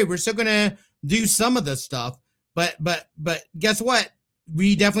don't worry, we're still gonna do some of the stuff. But guess what?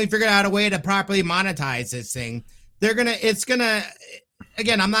 We definitely figured out a way to properly monetize this thing.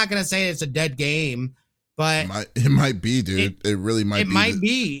 Again, I'm not gonna say it's a dead game. But it might be, dude. It really might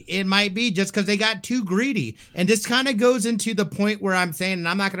be. It might be just because they got too greedy. And this kind of goes into the point where I'm saying, and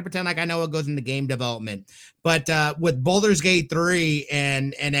I'm not going to pretend like I know what goes into game development, but with Baldur's Gate 3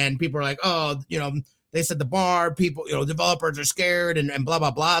 and then people are like, oh, they set the bar, people, developers are scared and blah, blah,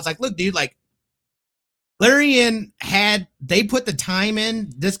 blah. It's like, look, dude, like Larian they put the time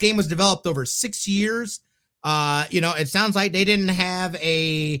in. This game was developed over 6 years. It sounds like they didn't have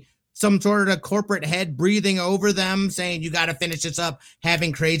some sort of corporate head breathing over them saying, you got to finish this up,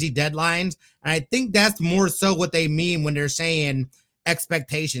 having crazy deadlines. And I think that's more so what they mean when they're saying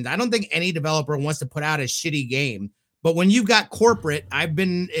expectations. I don't think any developer wants to put out a shitty game, But when you've got corporate, I've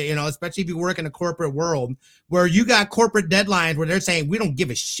been, especially if you work in a corporate world where you got corporate deadlines where they're saying, we don't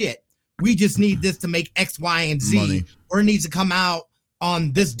give a shit. We just need this to make X, Y, and Z, money. Or it needs to come out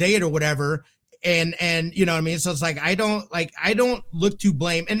on this date or whatever. And you know what I mean? So it's like, I don't look to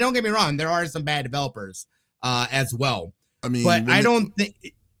blame. And don't get me wrong, there are some bad developers as well. I mean, but I don't think.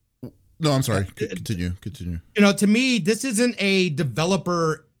 No, I'm sorry. Continue. To me, this isn't a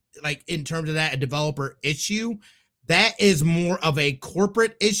developer, like in terms of that, a developer issue. That is more of a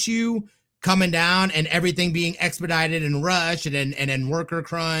corporate issue coming down and everything being expedited and rushed and then worker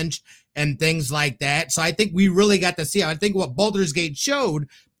crunch and things like that. So I think we really got to see. I think what Baldur's Gate showed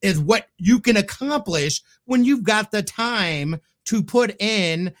is what you can accomplish when you've got the time to put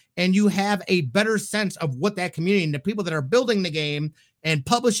in and you have a better sense of what that community and the people that are building the game and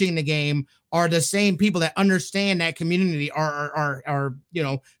publishing the game are the same people that understand that community are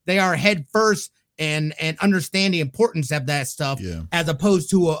they are head first and understand the importance of that stuff, as opposed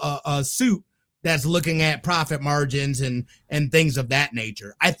to a suit that's looking at profit margins and things of that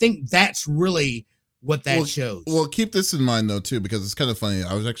nature. I think that's really what that shows. Well, keep this in mind though too, because it's kind of funny.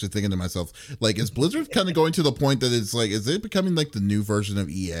 I was actually thinking to myself, like, is Blizzard kind of going to the point that it's like, is it becoming like the new version of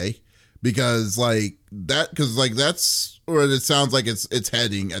EA? Because that's where it sounds like it's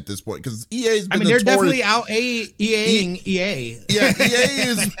heading at this point. Because EA's been they're definitely out EAing EA. Yeah,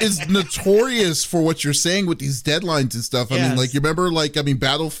 EA is notorious for what you're saying with these deadlines and stuff. I mean, like, you remember,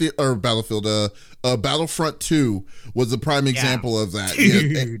 Battlefront 2 was a prime example of that.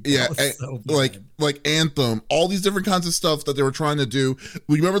 Dude, like Anthem, all these different kinds of stuff that they were trying to do.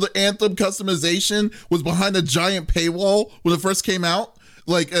 Remember the Anthem customization was behind a giant paywall when it first came out?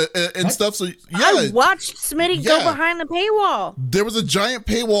 Stuff. So I watched Smitty go behind the paywall. There was a giant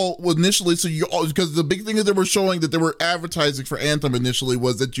paywall initially, so because the big thing that they were showing that they were advertising for Anthem initially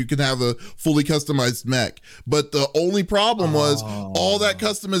was that you can have a fully customized mech. But the only problem was all that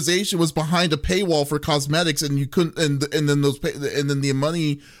customization was behind a paywall for cosmetics, and you couldn't. And then the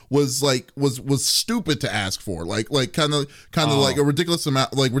money was stupid to ask for, like like a ridiculous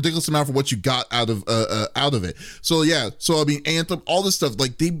amount for what you got out of it. So I mean, Anthem, all this stuff,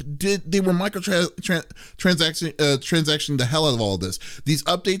 like they were transactioning the hell out of all of this. These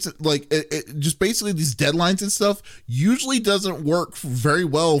updates, just basically these deadlines and stuff, usually doesn't work very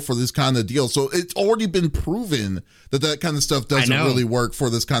well for this kind of deal. So it's already been proven that kind of stuff doesn't really work for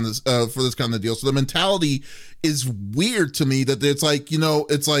this kind of deal. So the mentality is weird to me, that it's like,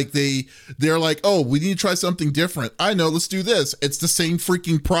 it's like they're like, oh, we need to try something different. I know, let's do this. It's the same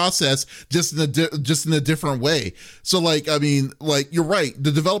freaking process, just in a different way. So I mean, you're right.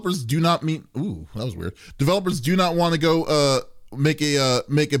 The developers do not mean. Ooh, that was weird. Developers do not want to go make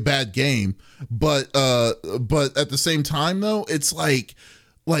a bad game, but at the same time though, it's like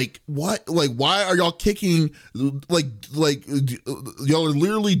what? Like, why are y'all kicking? Y'all are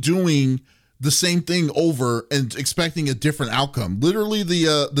literally doing the same thing over and expecting a different outcome. Literally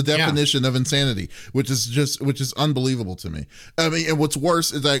the definition of insanity, which is unbelievable to me. I mean, and what's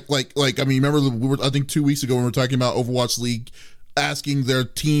worse is that I mean, remember I think 2 weeks ago when we were talking about Overwatch League asking their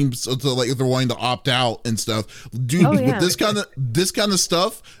teams to if they're wanting to opt out and stuff. Dude, with this kind of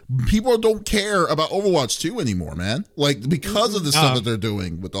stuff, people don't care about Overwatch 2 anymore, man. Because of the stuff that they're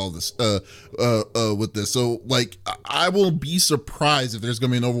doing with all this with this. So I will be surprised if there's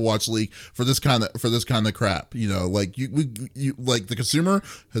going to be an Overwatch League for this kind of crap. The consumer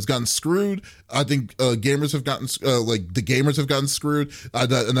has gotten screwed. I think gamers have gotten screwed.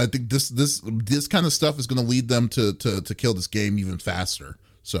 And I think this kind of stuff is going to lead them to kill this game even faster.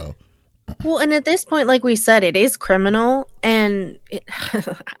 So well, and at this point, like we said, it is criminal, and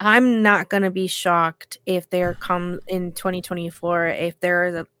I'm not going to be shocked if there comes in 2024 if there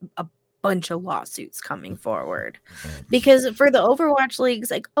is a bunch of lawsuits coming forward, because for the Overwatch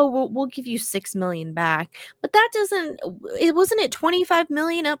leagues, we'll give you $6 million back, but that wasn't it $25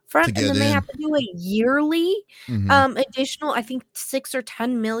 million up front, and then they have to do a yearly additional, I think $6 or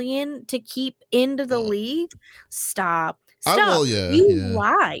 $10 million to keep into the league. Stop. You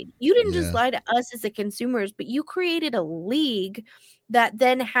lied. You didn't just lie to us as the consumers, but you created a league that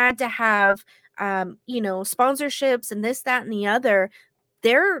then had to have sponsorships and this, that, and the other.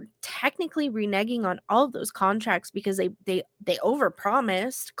 They're technically reneging on all of those contracts because they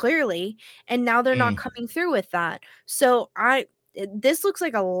overpromised clearly, and now they're not coming through with that. So this looks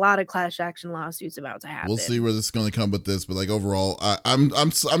like a lot of class action lawsuits about to happen. We'll see where this is going to come with this, but overall, I'm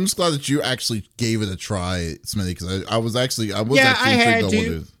just glad that you actually gave it a try, Smitty, because I was actually I had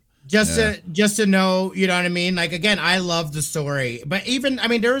to just to know, you know what I mean. Again, I love the story, but even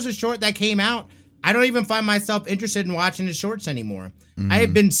there was a short that came out I don't even find myself interested in watching the shorts anymore. I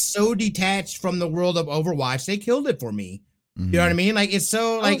have been so detached from the world of Overwatch. They killed it for me. You know what I mean? Like, it's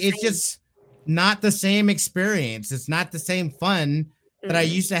so like it's just not the same experience. It's not the same fun that I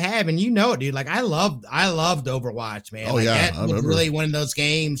used to have. And dude, like I loved Overwatch, man. Oh, like, yeah, that was really one of those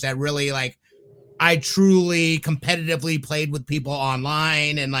games that really like I truly competitively played with people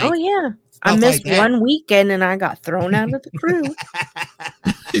online and like. Oh yeah, I missed one weekend and I got thrown out of the crew.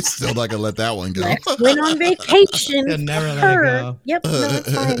 He's still not gonna let that one go. Lex went on vacation. He'll never let it go. Yep, no,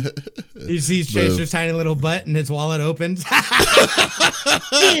 it's fine. He sees Tracer's tiny little butt and his wallet opens.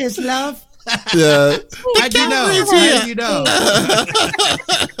 Yes, love. Yeah. How'd you know? How'd you know?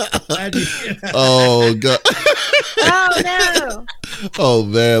 Oh god. Oh no. Oh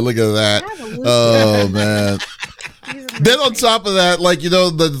man, look at that. Oh man. Then on top of that, like,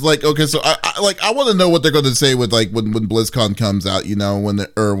 like, okay, so I want to know what they're going to say with like when BlizzCon comes out,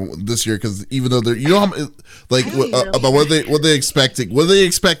 or this year, because even though they're, like, about what they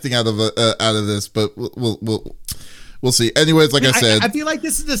expecting out of this, but we'll see. Anyways, like I said, I feel like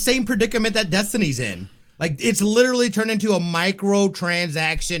this is the same predicament that Destiny's in. Like, it's literally turned into a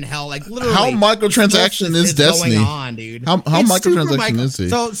microtransaction hell. Like, literally, how microtransaction is Destiny? Going on, dude. How microtransaction is he?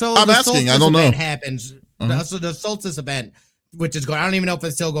 So I'm asking. I don't know. Happens. So the Solstice event, which is going, I don't even know if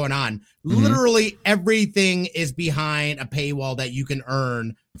it's still going on. Literally everything is behind a paywall that you can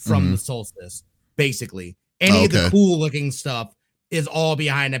earn from the Solstice. Basically, any of the cool looking stuff is all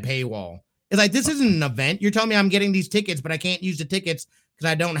behind a paywall. It's like, this isn't an event. You're telling me I'm getting these tickets, but I can't use the tickets because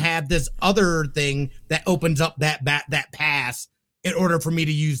I don't have this other thing that opens up that pass in order for me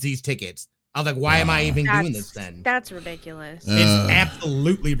to use these tickets. I was like, why am I even doing this then? That's ridiculous. It's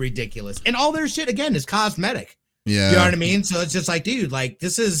absolutely ridiculous. And all their shit, again, is cosmetic. Yeah. You know what I mean? So it's just like, dude, like,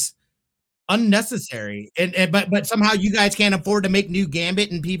 this is unnecessary. But somehow you guys can't afford to make new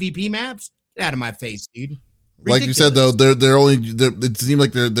Gambit and PvP maps? Get out of my face, dude. Like you said, though, they're only. It seems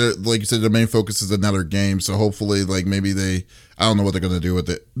like they're like you said, their main focus is another game. So hopefully, like maybe I don't know what they're gonna do with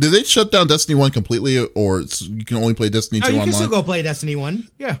it. Did they shut down Destiny 1 completely, or you can only play Destiny 2 online? You can still go play Destiny 1.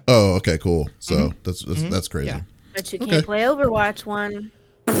 Yeah. Oh, okay, cool. So that's crazy. Yeah. But you can't play Overwatch 1.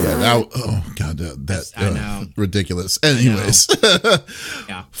 Yeah. Oh god, that I know. Ridiculous. Anyways,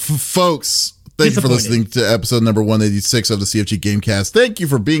 yeah, folks. Thank you for listening to episode number 186 of the CFG Game Cast. Thank you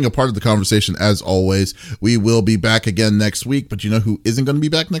for being a part of the conversation as always. We will be back again next week, but you know who isn't going to be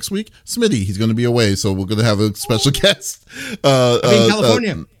back next week? Smitty. He's going to be away, so we're going to have a special guest. In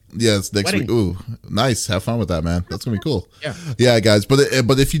California. Yes, next week. Ooh, nice. Have fun with that, man. That's gonna be cool. Yeah, guys. But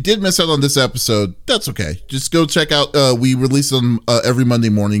if you did miss out on this episode, that's okay. Just go check out. We release them every Monday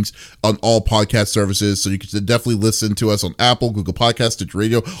mornings on all podcast services, so you can definitely listen to us on Apple, Google Podcasts, Stitcher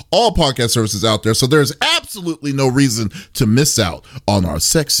Radio, all podcast services out there. So there's absolutely no reason to miss out on our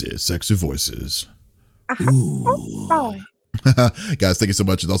sexy voices. Ooh. Guys, thank you so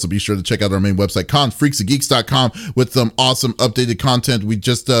much. And also be sure to check out our main website, confreaksandgeeks.com, with some awesome updated content. We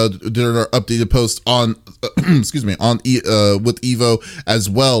just did our updated post on with EVO, as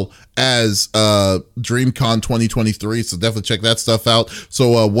well as DreamCon 2023. So definitely check that stuff out.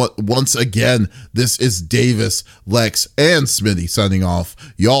 So once again, this is Davis, Lex, and Smitty signing off.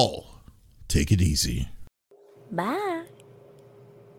 Y'all take it easy. Bye.